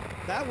corners.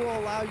 That will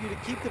allow you to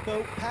keep the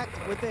boat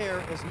packed with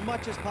air as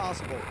much as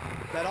possible.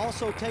 That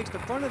also takes the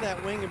front of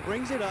that wing and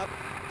brings it up,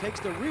 takes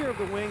the rear of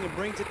the wing and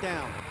brings it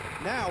down.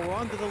 Now we're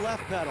onto the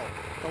left pedal.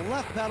 The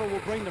left pedal will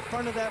bring the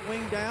front of that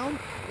wing down.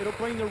 It'll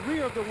bring the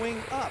rear of the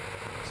wing up.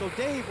 So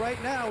Dave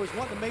right now is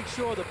wanting to make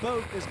sure the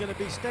boat is going to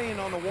be staying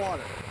on the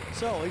water.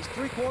 So he's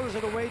 3/4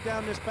 of the way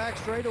down this back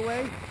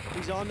straightaway.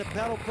 He's on the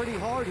pedal pretty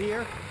hard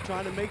here,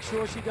 trying to make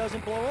sure she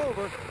doesn't blow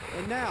over.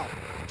 And now,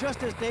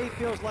 just as Dave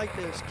feels like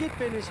the skid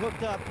fin is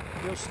hooked up,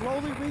 he'll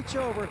slowly reach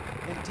over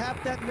and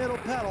tap that middle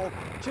pedal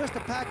just to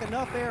pack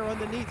enough air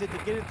underneath it to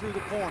get it through the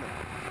corner.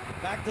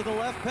 Back to the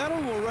left pedal,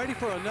 we're ready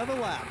for another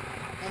lap.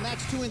 And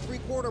that's 2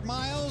 3/4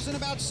 miles in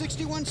about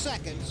 61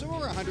 seconds,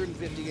 or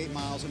 158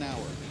 miles an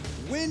hour.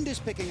 Wind is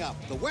picking up.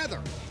 The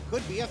weather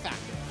could be a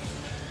factor.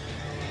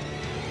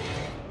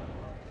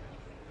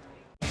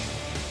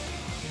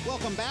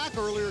 Welcome back.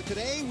 Earlier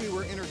today, we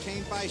were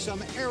entertained by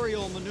some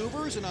aerial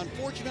maneuvers, and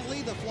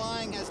unfortunately, the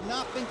flying has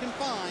not been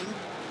confined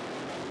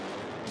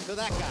to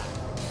that guy.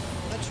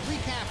 Let's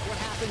recap what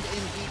happened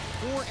in Heat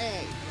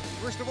 4A.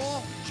 First of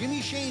all,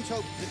 Jimmy Shane's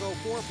hope to go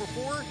 4 for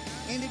 4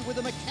 ended with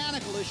a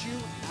mechanical issue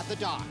at the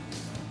dock.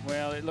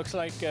 Well, it looks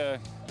like a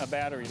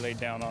battery laid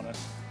down on us.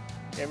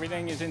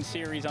 Everything is in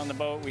series on the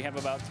boat. We have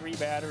about 3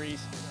 batteries,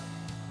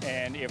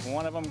 and if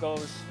one of them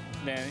goes,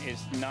 then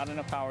it's not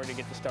enough power to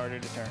get the starter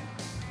to turn.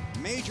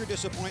 Major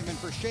disappointment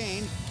for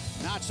Shane.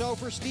 Not so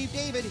for Steve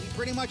David. He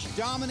pretty much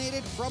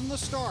dominated from the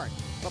start.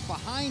 But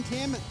behind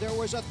him, there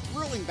was a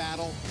thrilling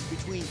battle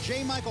between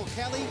J. Michael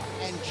Kelly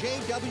and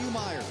J.W.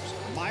 Myers.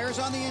 Myers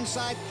on the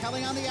inside,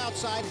 Kelly on the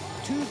outside.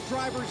 2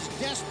 drivers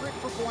desperate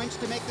for points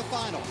to make the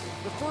final.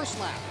 The first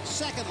lap,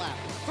 second lap,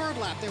 third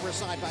lap, they were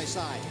side by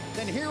side.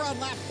 Then here on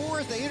lap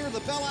 4, as they enter the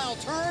Belle Isle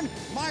turn,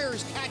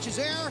 Myers catches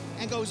air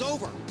and goes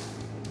over.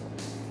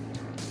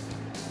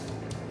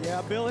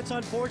 Yeah, Bill, it's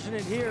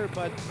unfortunate here,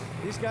 but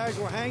these guys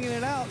were hanging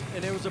it out,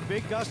 and there was a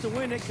big gust of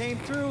wind that came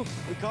through.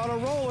 We caught a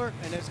roller,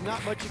 and there's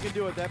not much you can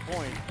do at that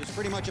point. It's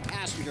pretty much a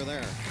passenger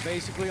there.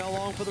 Basically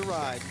along for the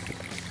ride.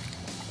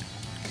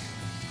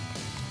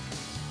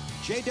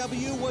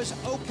 JW was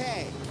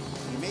okay.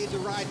 He made the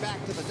ride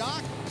back to the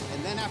dock,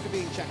 and then after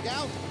being checked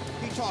out,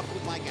 he talked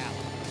with Mike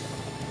Allen.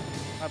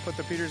 I put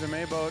the Peters and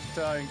May boat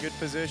in good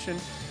position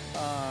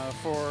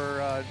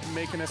for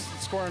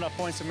scoring enough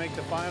points to make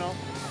the final.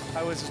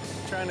 I was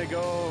trying to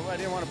go, I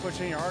didn't want to push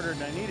any harder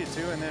than I needed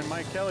to, and then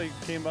Mike Kelly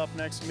came up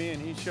next to me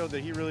and he showed that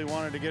he really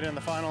wanted to get in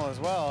the final as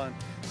well. And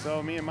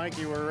so me and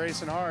Mikey were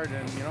racing hard,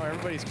 and you know,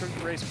 everybody's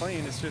raced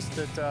clean. It's just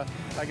that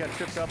I got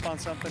tripped up on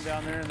something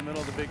down there in the middle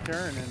of the big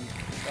turn, and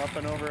up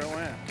and over it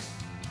went.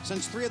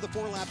 Since 3 of the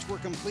 4 laps were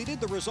completed,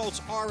 the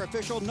results are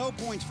official. No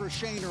points for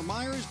Shane or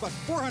Myers, but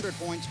 400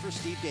 points for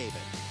Steve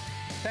David.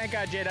 Thank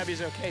God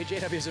JW's okay.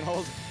 JW's an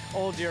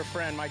old dear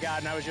friend, my God,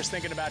 and I was just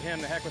thinking about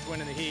him, the heck with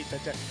winning the heat.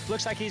 But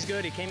looks like he's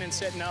good. He came in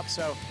sitting up,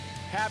 so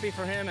happy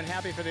for him and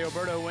happy for the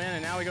Alberto win,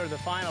 and now we go to the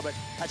final. But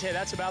I tell you,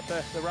 that's about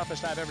the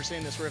roughest I've ever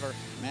seen this river.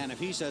 Man, if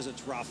he says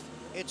it's rough,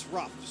 it's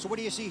rough. So what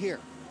do you see here?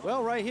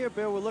 Well, right here,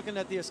 Bill, we're looking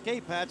at the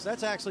escape hatch.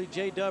 That's actually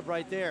J-Dub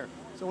right there.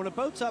 So when a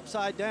boat's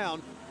upside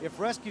down, if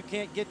rescue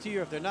can't get to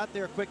you, if they're not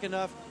there quick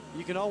enough,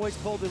 you can always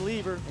pull the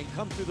lever and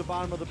come through the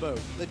bottom of the boat.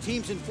 The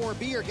teams in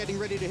 4B are getting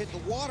ready to hit the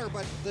water,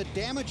 but the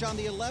damage on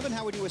the 11,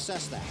 how would you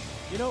assess that?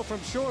 You know,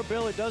 from shore,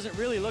 Bill, it doesn't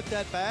really look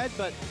that bad,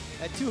 but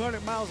at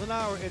 200 miles an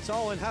hour, it's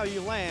all in how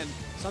you land.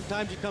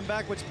 Sometimes you come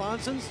back with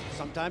sponsons,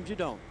 sometimes you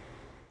don't.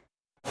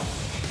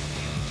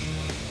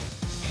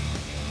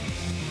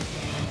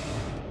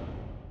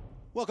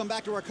 Welcome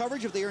back to our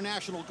coverage of the Air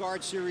National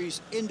Guard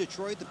Series in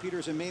Detroit. The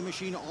Peters and May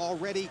machine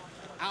already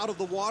out of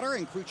the water,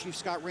 and Crew Chief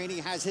Scott Rainey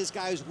has his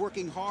guys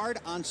working hard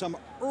on some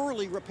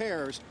early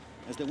repairs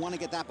as they want to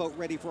get that boat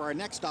ready for our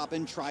next stop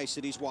in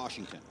Tri-Cities,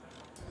 Washington.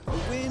 The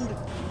wind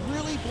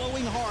really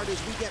blowing hard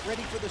as we get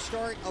ready for the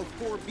start of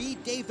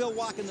 4B. Dave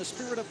Villwalk in the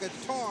Spirit of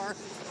Guitar,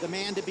 the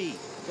man to beat.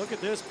 Look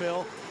at this,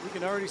 Bill. You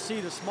can already see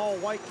the small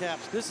white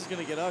caps. This is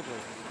going to get ugly.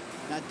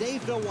 Now,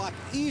 Dave Villwalk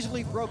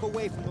easily broke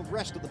away from the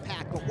rest of the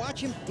pack, but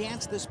watch him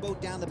dance this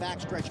boat down the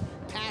backstretch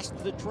past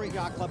the Detroit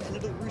Yacht Club into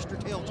the Rooster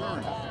Tail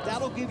turn.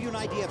 That'll give you an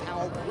idea of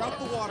how rough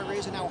the water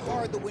is and how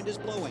hard the wind is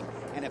blowing.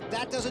 And if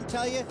that doesn't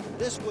tell you,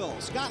 this will.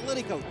 Scott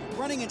Liddicoat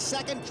running in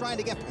second, trying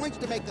to get points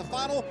to make the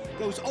final,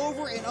 goes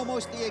over in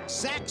almost the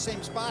exact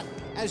same spot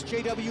as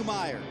J.W.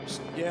 Myers.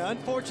 Yeah,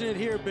 unfortunate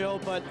here, Bill,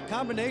 but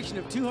combination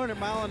of 200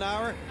 mile an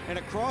hour and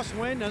a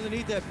crosswind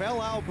underneath that Belle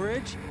Isle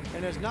Bridge,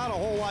 and there's not a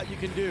whole lot you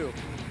can do.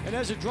 And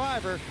as a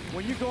driver,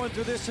 when you're going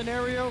through this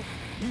scenario,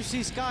 you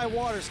see sky,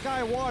 water,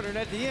 and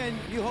at the end,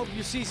 you hope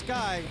you see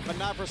sky, but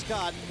not for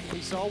Scott. He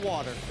saw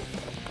water.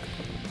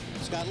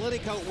 Scott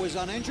Liddicoat was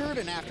uninjured,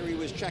 and after he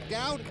was checked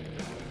out,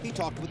 he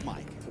talked with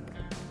Mike.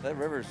 That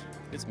river's,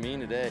 it's mean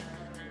today.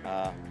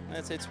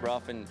 It's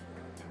rough, and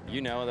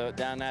you know,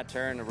 down that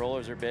turn, the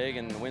rollers are big,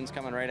 and the wind's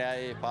coming right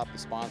at you. Pop the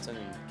sponson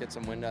and get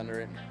some wind under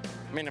it.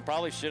 I mean, it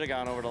probably should have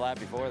gone over the lap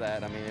before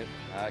that. I mean,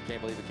 I can't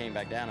believe it came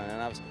back down.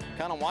 And I was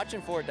kind of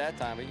watching for it that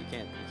time, but you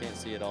can't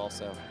see it all.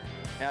 So,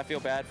 yeah, I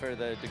feel bad for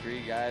the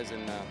Degree guys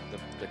and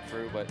the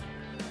crew, but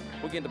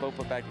we'll get the boat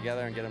put back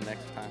together and get them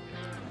next time.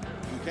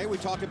 Okay, we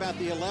talked about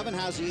the 11.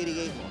 How's the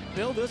 88 look?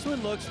 Bill, this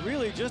one looks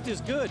really just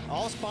as good.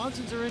 All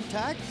sponsons are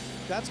intact.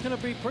 That's going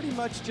to be pretty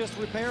much just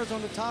repairs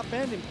on the top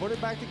end and put it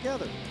back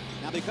together.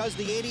 Now, because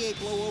the 88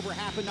 blowover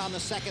happened on the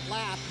second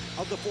lap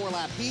of the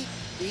 4-lap heat,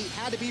 he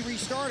had to be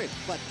restarted,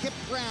 but Kip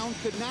Brown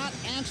could not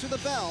answer the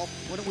bell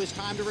when it was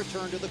time to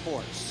return to the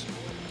course.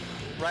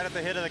 Right at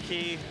the hit of the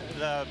key,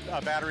 the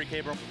battery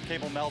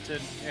cable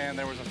melted, and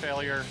there was a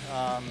failure.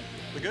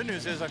 The good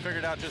news is I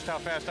figured out just how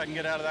fast I can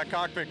get out of that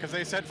cockpit because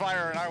they said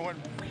fire, and I went.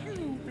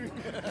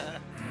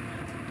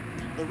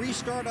 The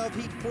restart of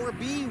Heat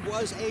 4B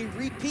was a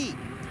repeat.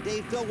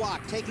 Dave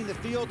Villwalk taking the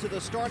field to the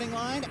starting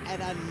line,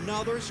 and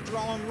another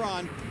strong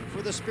run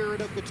for the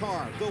Spirit of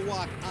Guitar.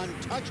 Villwalk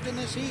untouched in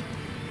this heat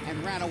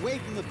and ran away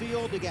from the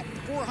field to get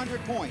 400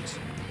 points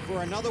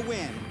for another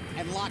win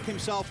and lock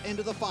himself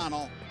into the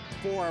final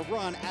for a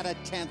run at a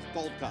 10th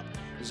Gold Cup.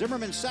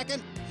 Zimmerman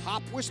second,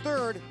 Hop was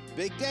third.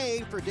 Big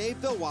day for Dave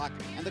Villwalk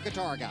and the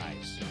Guitar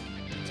guys.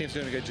 The team's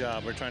doing a good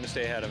job. We're trying to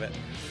stay ahead of it,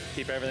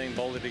 keep everything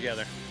bolted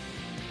together.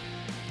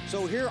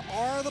 So here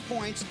are the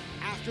points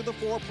after the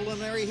 4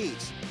 preliminary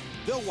heats.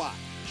 Villwalk,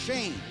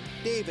 Shane,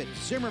 David,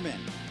 Zimmerman,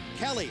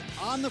 Kelly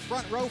on the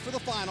front row for the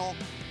final.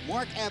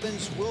 Mark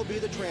Evans will be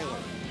the trailer.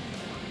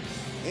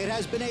 It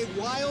has been a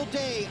wild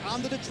day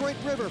on the Detroit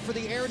River for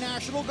the Air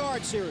National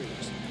Guard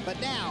Series. But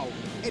now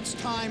it's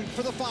time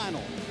for the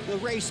final, the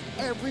race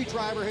every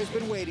driver has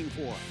been waiting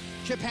for.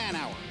 Chip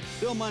Hanauer,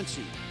 Bill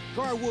Muncy,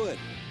 Gar Wood,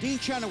 Dean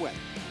Chenoweth,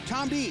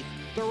 Tom Deeth,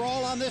 they're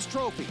all on this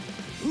trophy.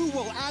 Who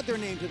will add their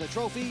name to the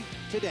trophy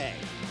today?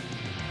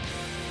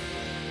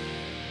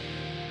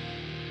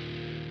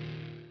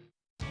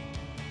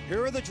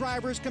 Here are the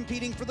drivers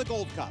competing for the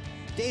Gold Cup.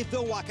 Dave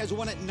Villwalk has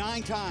won it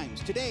 9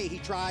 times. Today he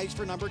tries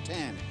for number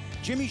 10.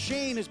 Jimmy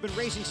Shane has been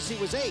racing since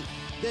he was 8.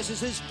 This is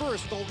his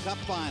first Gold Cup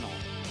final.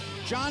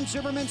 John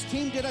Zimmerman's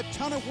team did a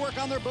ton of work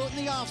on their boat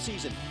in the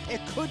offseason. It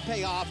could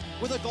pay off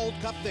with a Gold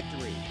Cup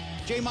victory.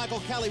 J. Michael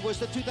Kelly was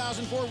the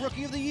 2004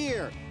 Rookie of the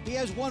Year. He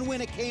has 1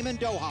 win at Cayman,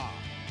 Doha.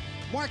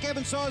 Mark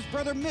Evans saw his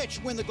brother Mitch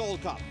win the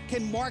Gold Cup.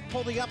 Can Mark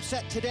pull the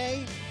upset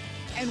today?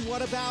 And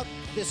what about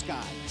this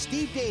guy,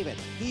 Steve David?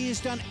 He has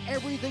done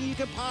everything you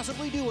can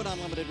possibly do in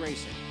unlimited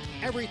racing.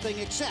 Everything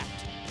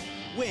except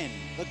win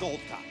the Gold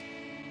Cup.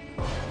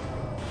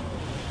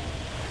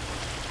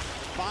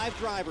 5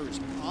 drivers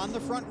on the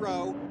front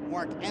row.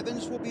 Mark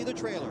Evans will be the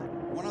trailer.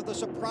 One of the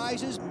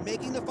surprises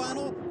making the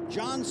final,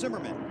 John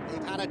Zimmerman.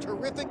 They've had a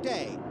terrific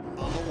day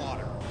on the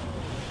water.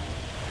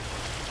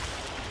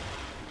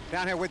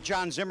 Down here with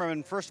John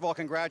Zimmerman. First of all,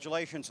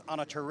 congratulations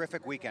on a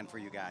terrific weekend for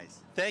you guys.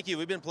 Thank you.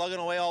 We've been plugging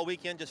away all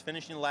weekend, just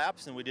finishing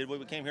laps, and we did what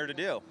we came here to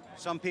do.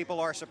 Some people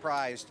are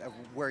surprised of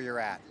where you're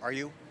at. Are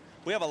you?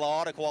 We have a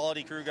lot of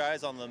quality crew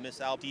guys on the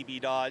Miss Alp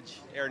DB Dodge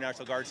Air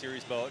National Guard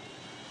Series boat,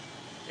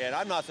 and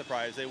I'm not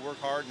surprised. They work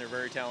hard and they're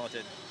very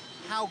talented.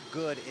 How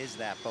good is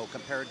that boat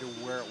compared to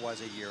where it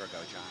was a year ago,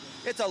 John?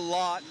 It's a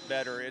lot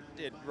better.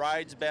 It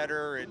rides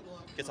better. It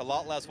gets a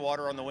lot less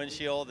water on the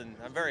windshield, and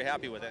I'm very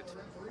happy with it.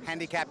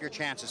 Handicap your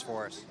chances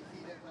for us.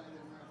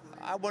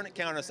 I wouldn't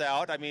count us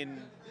out. I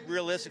mean,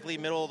 realistically,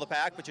 middle of the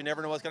pack, but you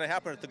never know what's going to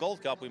happen at the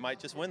Gold Cup. We might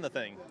just win the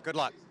thing. Good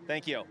luck.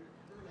 Thank you.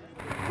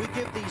 We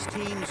give these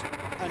teams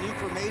an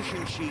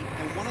information sheet,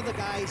 and one of the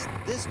guys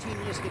this team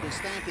listed as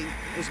thanking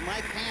is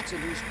Mike Hansen,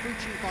 who's crew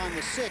chief on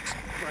the 6,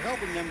 for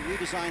helping them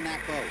redesign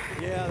that boat.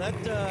 Yeah,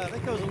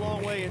 that goes a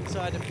long way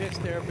inside the pitch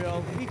there,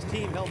 Bill. Each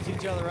team helps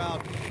each other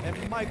out,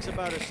 and Mike's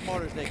about as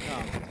smart as they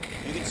come.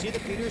 You can see the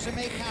Peters and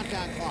May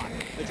countdown clock.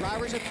 The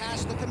drivers have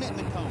passed the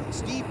commitment cone.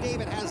 Steve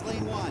David has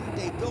lane 1.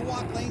 Dave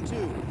Billwalk lane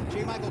 2.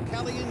 J. Michael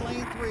Kelly in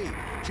lane 3.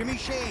 Jimmy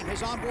Shane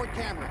has onboard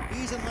camera.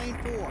 He's in lane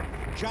 4.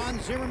 John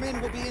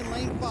Zimmerman will be in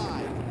lane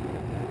 5.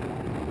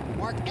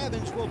 Mark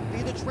Evans will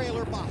be the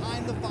trailer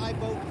behind the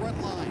 5-boat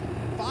front line.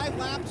 5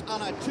 laps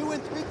on a 2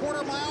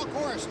 3/4 mile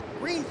course.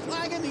 Green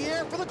flag in the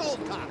air for the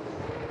Gold Cup.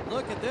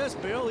 Look at this,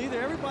 Bill. Either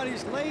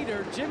everybody's late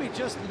or Jimmy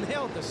just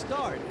nailed the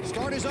start.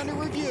 Start is under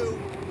review.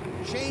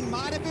 Shane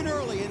might have been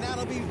early, and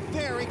that'll be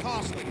very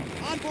costly.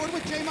 On board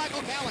with J.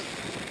 Michael Kelly.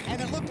 And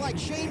it looked like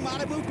Shane might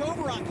have moved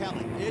over on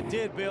Kelly. It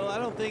did, Bill. I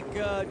don't think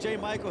J.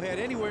 Michael had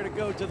anywhere to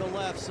go to the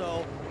left,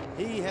 so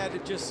he had to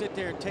just sit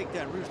there and take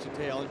that rooster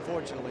tail,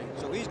 unfortunately.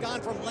 So he's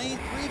gone from lane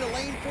 3 to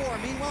lane 4.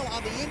 Meanwhile,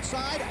 on the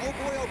inside, oh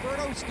boy,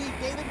 Alberto, Steve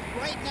David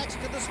right next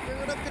to the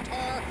Spirit of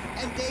Qatar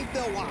and Dave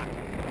Billwalk.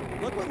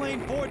 Look what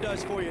lane 4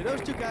 does for you. Those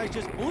two guys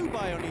just blew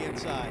by on the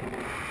inside.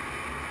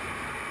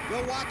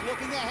 Billwalk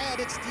looking ahead.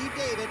 It's Steve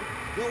David.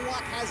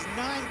 Billwalk has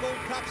 9 Gold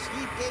Cups.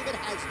 Steve David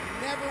has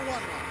never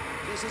won one.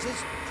 This is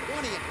his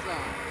 20th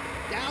drive.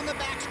 Down the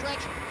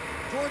backstretch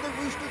toward the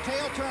rooster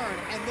tail turn,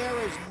 and there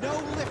is no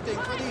lifting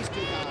for these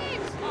two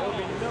guys. There'll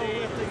be no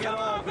lifting at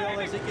all, Bill,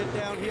 as they get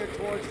down here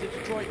towards the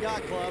Detroit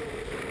Yacht Club,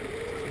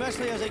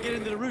 especially as they get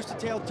into the rooster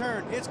tail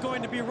turn. It's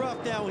going to be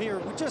rough down here.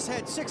 We just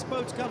had 6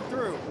 boats come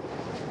through.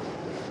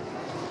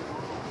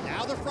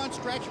 Now the front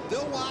stretch.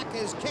 Billwalk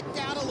has kicked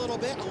out a little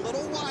bit, a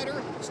little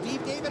wider.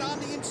 Steve David on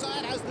the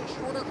inside has the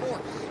shorter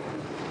course.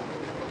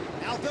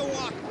 Now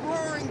Billwalk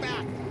roaring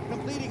back,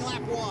 completing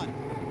lap 1.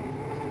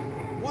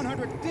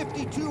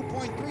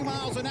 152.3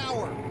 miles an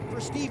hour for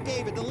Steve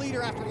David, the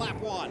leader after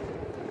lap 1.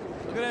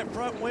 Look at that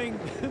front wing,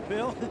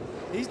 Bill.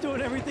 He's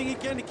doing everything he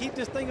can to keep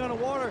this thing on the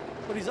water,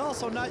 but he's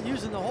also not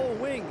using the whole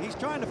wing. He's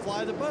trying to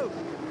fly the boat.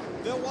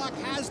 Billwalk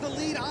has the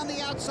lead on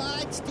the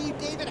outside. Steve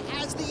David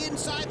has the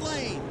inside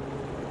lane.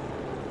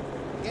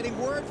 Getting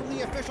word from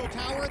the official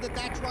tower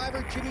that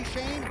driver, Jimmy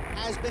Shane,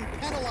 has been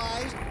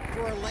penalized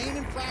for a lane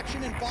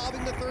infraction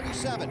involving the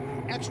 37.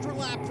 Extra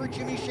lap for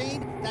Jimmy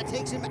Shane. That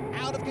takes him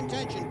out of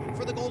contention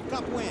for the Gold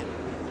Cup win.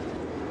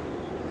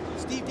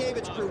 Steve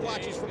David's crew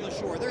watches from the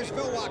shore. There's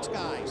Billwalk's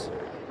guys.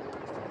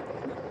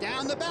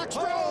 Down the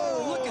backstroke.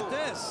 Oh, look at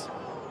this.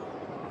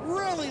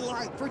 Really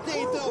light for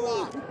Dave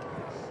Billwalk.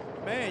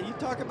 Man, you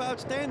talk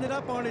about standing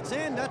up on its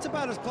end. That's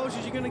about as close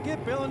as you're going to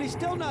get, Bill, and he's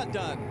still not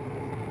done.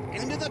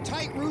 Into the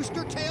tight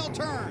rooster tail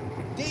turn.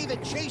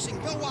 David chasing,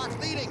 Billwalk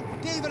leading.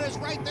 David is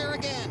right there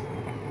again.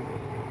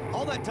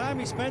 All that time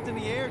he spent in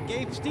the air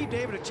gave Steve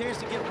David a chance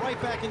to get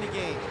right back in the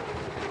game.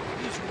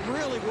 He's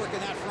really working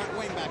that front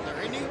wing back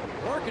there, isn't he?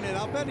 Working it.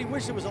 I'll bet he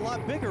wished it was a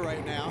lot bigger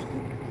right now.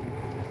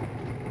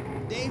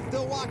 Dave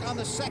Billwalk on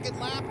the second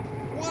lap,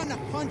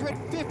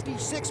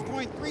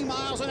 156.3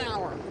 miles an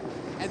hour.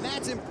 And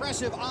that's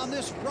impressive on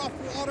this rough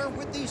water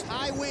with these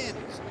high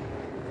winds.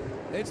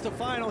 It's the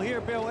final here,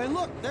 Bill. And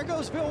look, there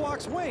goes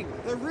Billwalk's wing.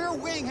 The rear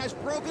wing has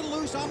broken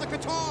loose on the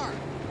Qatar.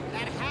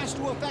 That has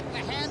to affect the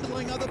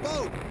handling of the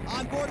boat.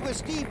 On board with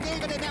Steve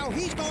David, and now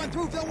he's going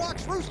through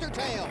Billwalk's rooster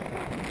tail.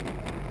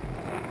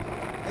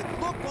 It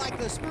looked like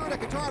the Spirit of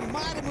Qatar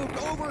might have moved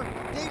over.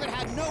 David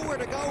had nowhere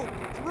to go.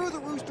 Through the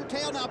rooster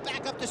tail, now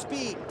back up to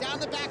speed. Down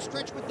the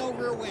backstretch with no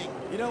rear wing.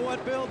 You know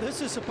what, Bill? This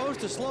is supposed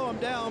to slow him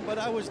down, but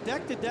I was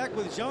deck to deck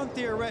with Jean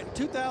Thierret in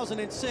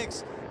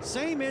 2006.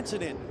 Same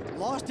incident.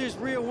 Lost his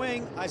rear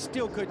wing. I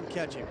still couldn't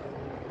catch him.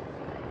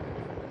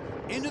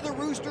 Into the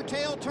rooster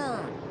tail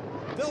turn.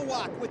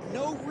 Billwalk with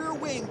no rear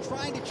wing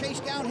trying to chase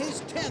down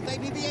his 10th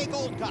APBA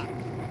Gold Cup.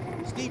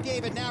 Steve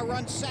David now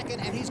runs second,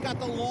 and he's got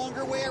the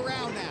longer way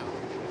around now.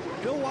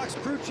 Billwalk's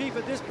crew chief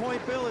at this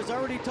point, Bill, has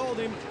already told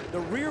him the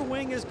rear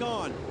wing is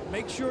gone.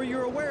 Make sure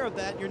you're aware of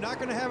that. You're not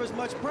going to have as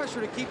much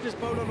pressure to keep this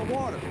boat on the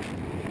water.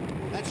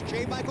 That's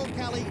J. Michael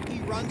Kelly.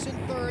 He runs in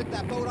third.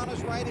 That boat on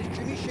his right is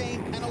Jimmy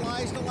Shane,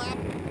 penalized a lap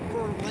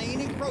for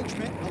lane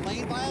encroachment, a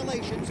lane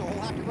violation, so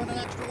he'll have to run an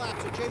extra lap.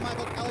 So J.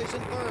 Michael Kelly's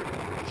in third.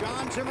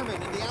 John Zimmerman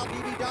in the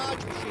APBA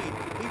Dodge machine.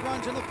 He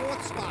runs in the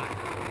 4th spot.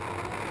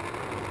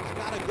 He's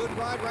got a good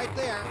ride right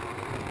there.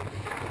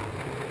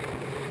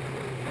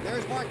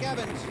 There's Mark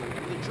Evans,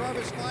 the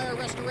Jarvis Fire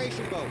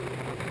restoration boat.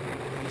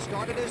 He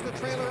started as the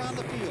trailer on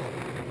the field.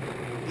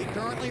 He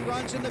currently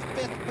runs in the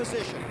 5th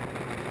position.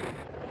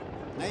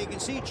 Now you can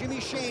see Jimmy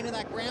Shane in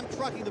that Graham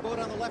Trucking, the boat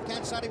on the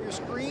left-hand side of your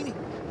screen.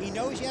 He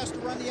knows he has to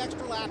run the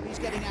extra lap. He's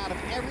getting out of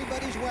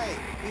everybody's way.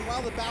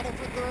 Meanwhile, the battle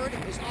for third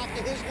is off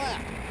to his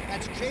left.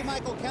 That's J.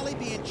 Michael Kelly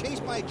being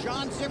chased by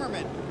John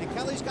Zimmerman, and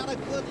Kelly's got a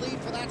good lead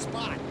for that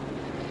spot.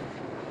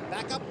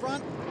 Back up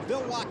front,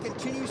 Billwalk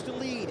continues to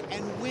lead,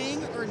 and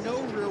wing or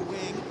no rear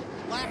wing,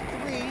 lap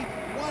 3,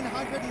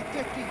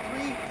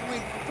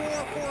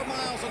 153.44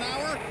 miles an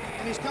hour,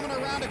 and he's coming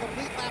around to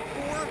complete lap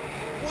 4,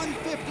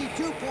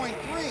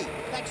 152.3.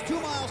 That's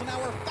 2 miles an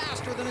hour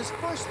faster than his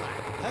first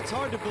lap. That's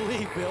hard to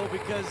believe, Bill,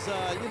 because,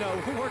 you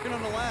know, we're working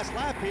on the last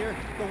lap here.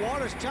 The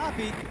water's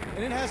choppy,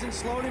 and it hasn't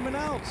slowed him an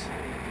ounce.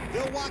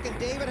 Bill Walk and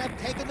David have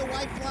taken the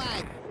white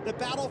flag. The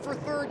battle for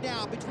third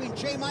now between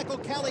J. Michael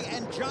Kelly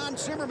and John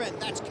Zimmerman.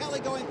 That's Kelly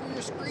going through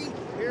your screen.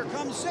 Here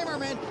comes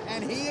Zimmerman,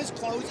 and he is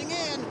closing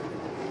in.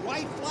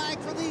 White flag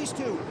for these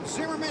two.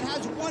 Zimmerman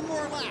has one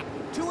more lap,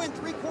 2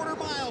 3/4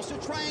 miles to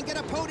try and get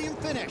a podium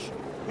finish.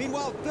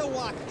 Meanwhile, Bill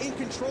Walk in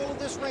control of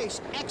this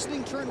race,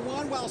 exiting turn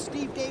 1, while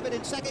Steve David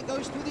in second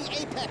goes through the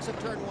apex of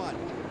turn 1.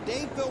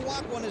 Dave Bill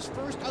Walk won his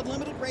first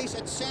unlimited race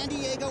at San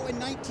Diego in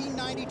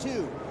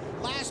 1992.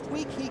 Last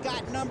week, he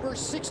got number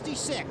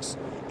 66.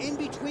 In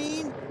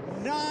between,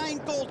 9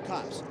 Gold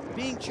Cups.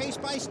 Being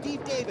chased by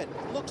Steve David.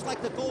 Looks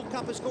like the Gold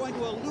Cup is going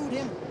to elude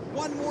him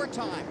one more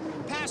time.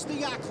 Past the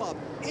Yacht Club,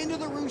 into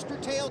the Rooster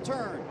Tail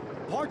turn.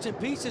 Parts and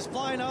pieces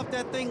flying off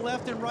that thing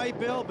left and right,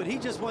 Bill, but he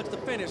just wants to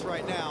finish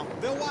right now.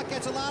 Bill Walk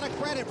gets a lot of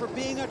credit for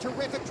being a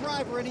terrific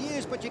driver, and he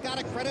is, but you got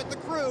to credit the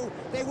crew.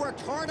 They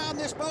worked hard on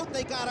this boat,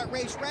 they got it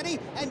race ready,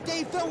 and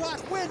Dave Bill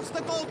Walk wins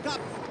the Gold Cup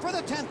for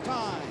the 10th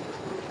time.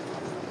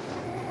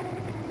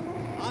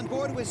 On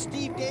board with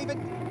Steve David,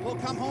 will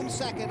come home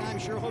second. I'm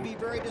sure he'll be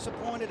very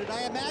disappointed, and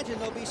I imagine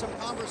there'll be some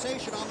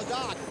conversation on the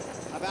dock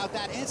about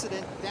that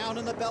incident down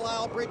in the Belle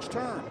Isle Bridge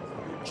turn.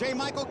 J.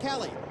 Michael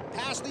Kelly,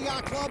 past the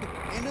Yacht Club,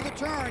 into the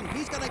turn.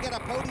 He's going to get a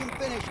podium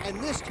finish, and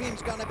this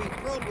team's going to be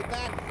thrilled with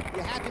that.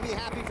 You have to be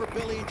happy for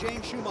Billy and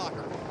Jane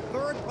Schumacher.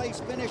 Third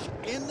place finish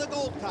in the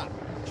Gold Cup.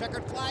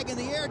 Checkered flag in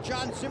the air.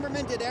 John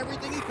Zimmerman did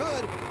everything he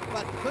could,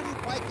 but couldn't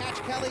quite catch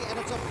Kelly, and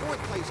it's a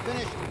fourth place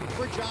finish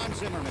for John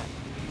Zimmerman.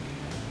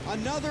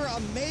 Another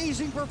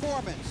amazing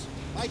performance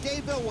by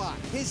Dave Bill Walk,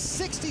 his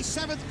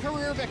 67th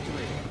career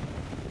victory.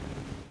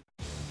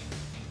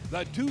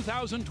 The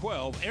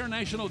 2012 Air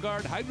National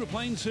Guard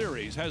Hydroplane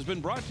Series has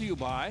been brought to you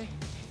by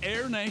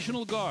Air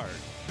National Guard.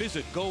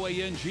 Visit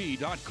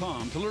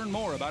goang.com to learn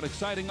more about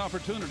exciting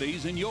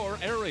opportunities in your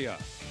area.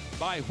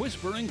 By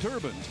Whispering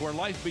Turbines, where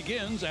life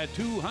begins at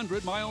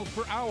 200 miles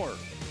per hour.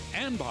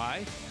 And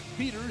by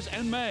Peters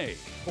 & May.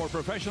 For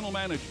professional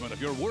management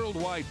of your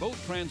worldwide boat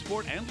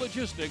transport and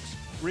logistics,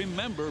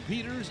 remember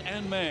Peters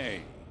 &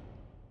 May.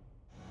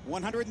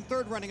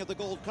 103rd running of the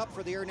Gold Cup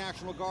for the Air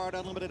National Guard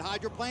Unlimited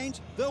Hydroplanes.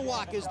 Bill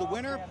Walk is the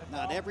winner.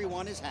 Not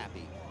everyone is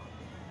happy.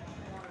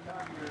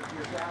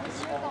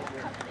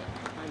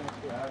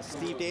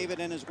 Steve David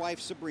and his wife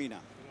Sabrina.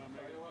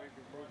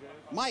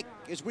 Mike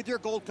is with your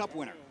Gold Cup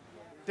winner.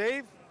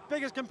 Dave,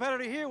 biggest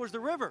competitor here was the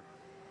river.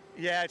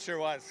 Yeah, it sure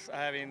was.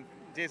 I mean,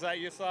 geez,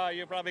 like you saw,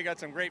 you probably got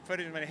some great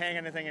footage of me hanging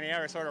anything in the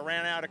air. I sort of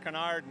ran out of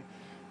canard,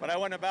 but I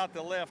wasn't about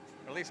to lift,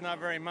 at least not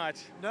very much.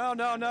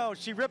 No.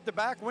 She ripped the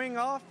back wing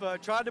off,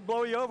 tried to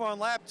blow you over on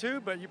lap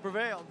 2, but you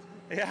prevailed.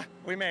 Yeah,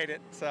 we made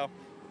it. So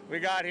we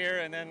got here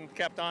and then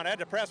kept on. I had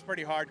to press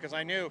pretty hard because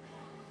I knew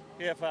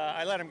if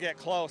I let him get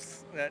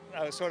close that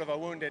I was sort of a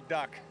wounded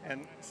duck.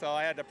 And so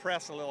I had to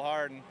press a little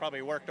hard and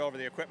probably worked over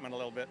the equipment a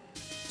little bit.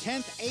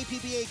 10th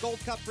APBA Gold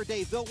Cup for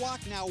Dave Bill Walk,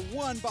 now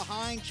one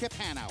behind Chip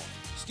Hanauer.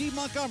 Steve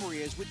Montgomery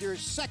is with your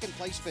second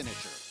place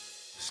finisher.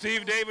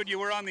 Steve David, you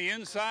were on the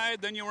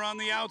inside, then you were on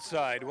the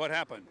outside. What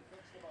happened?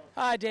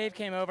 Dave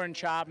came over and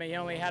chopped me. He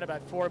only had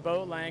about 4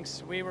 boat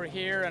lengths. We were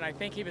here, and I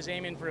think he was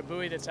aiming for a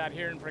buoy that's out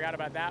here and forgot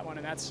about that one,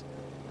 and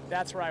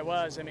that's where I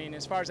was. I mean,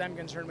 as far as I'm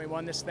concerned, we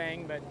won this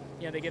thing, but,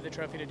 you know, they give the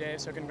trophy to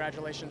Dave, so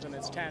congratulations on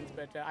its 10th.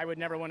 But I would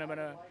never want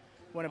to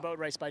win a boat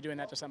race by doing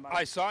that to somebody.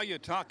 I saw you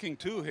talking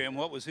to him.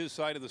 What was his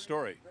side of the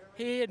story?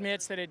 He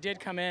admits that it did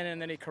come in,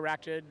 and then he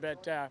corrected,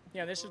 but,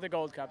 you know, this is the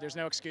Gold Cup. There's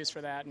no excuse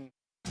for that. And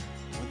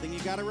one thing you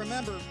got to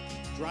remember,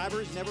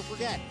 drivers never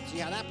forget. See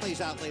how that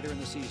plays out later in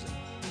the season.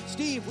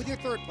 Steve, with your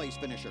third place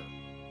finisher.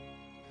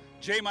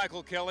 J.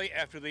 Michael Kelly,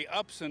 after the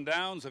ups and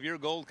downs of your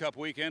Gold Cup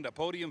weekend, a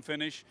podium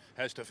finish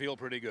has to feel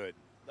pretty good.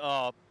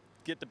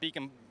 Get the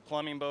Beacon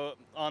Plumbing boat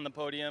on the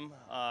podium.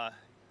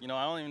 You know,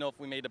 I don't even know if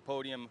we made the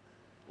podium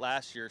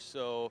last year,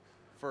 so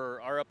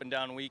for our up and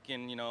down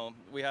weekend, you know,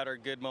 we had our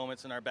good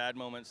moments and our bad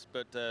moments,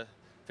 but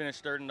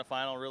finish third in the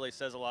final really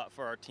says a lot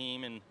for our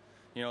team and,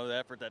 you know, the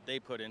effort that they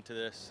put into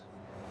this.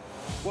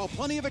 Well,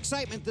 plenty of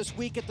excitement this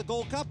week at the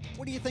Gold Cup.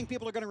 What do you think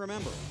people are going to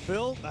remember?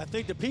 Bill, I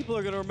think the people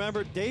are going to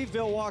remember Dave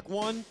Bill Walk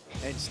won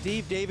and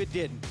Steve David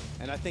didn't.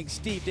 And I think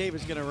Steve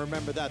David's going to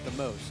remember that the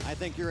most. I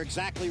think you're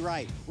exactly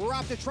right. We're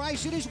off to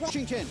Tri-Cities,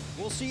 Washington.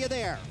 We'll see you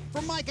there.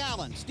 From Mike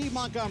Allen, Steve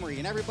Montgomery,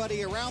 and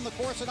everybody around the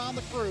course and on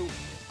the crew,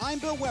 I'm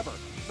Bill Weber.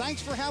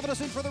 Thanks for having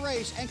us in for the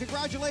race, and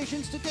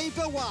congratulations to Dave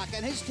Bill Walk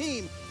and his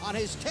team on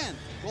his 10th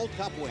Gold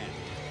Cup win.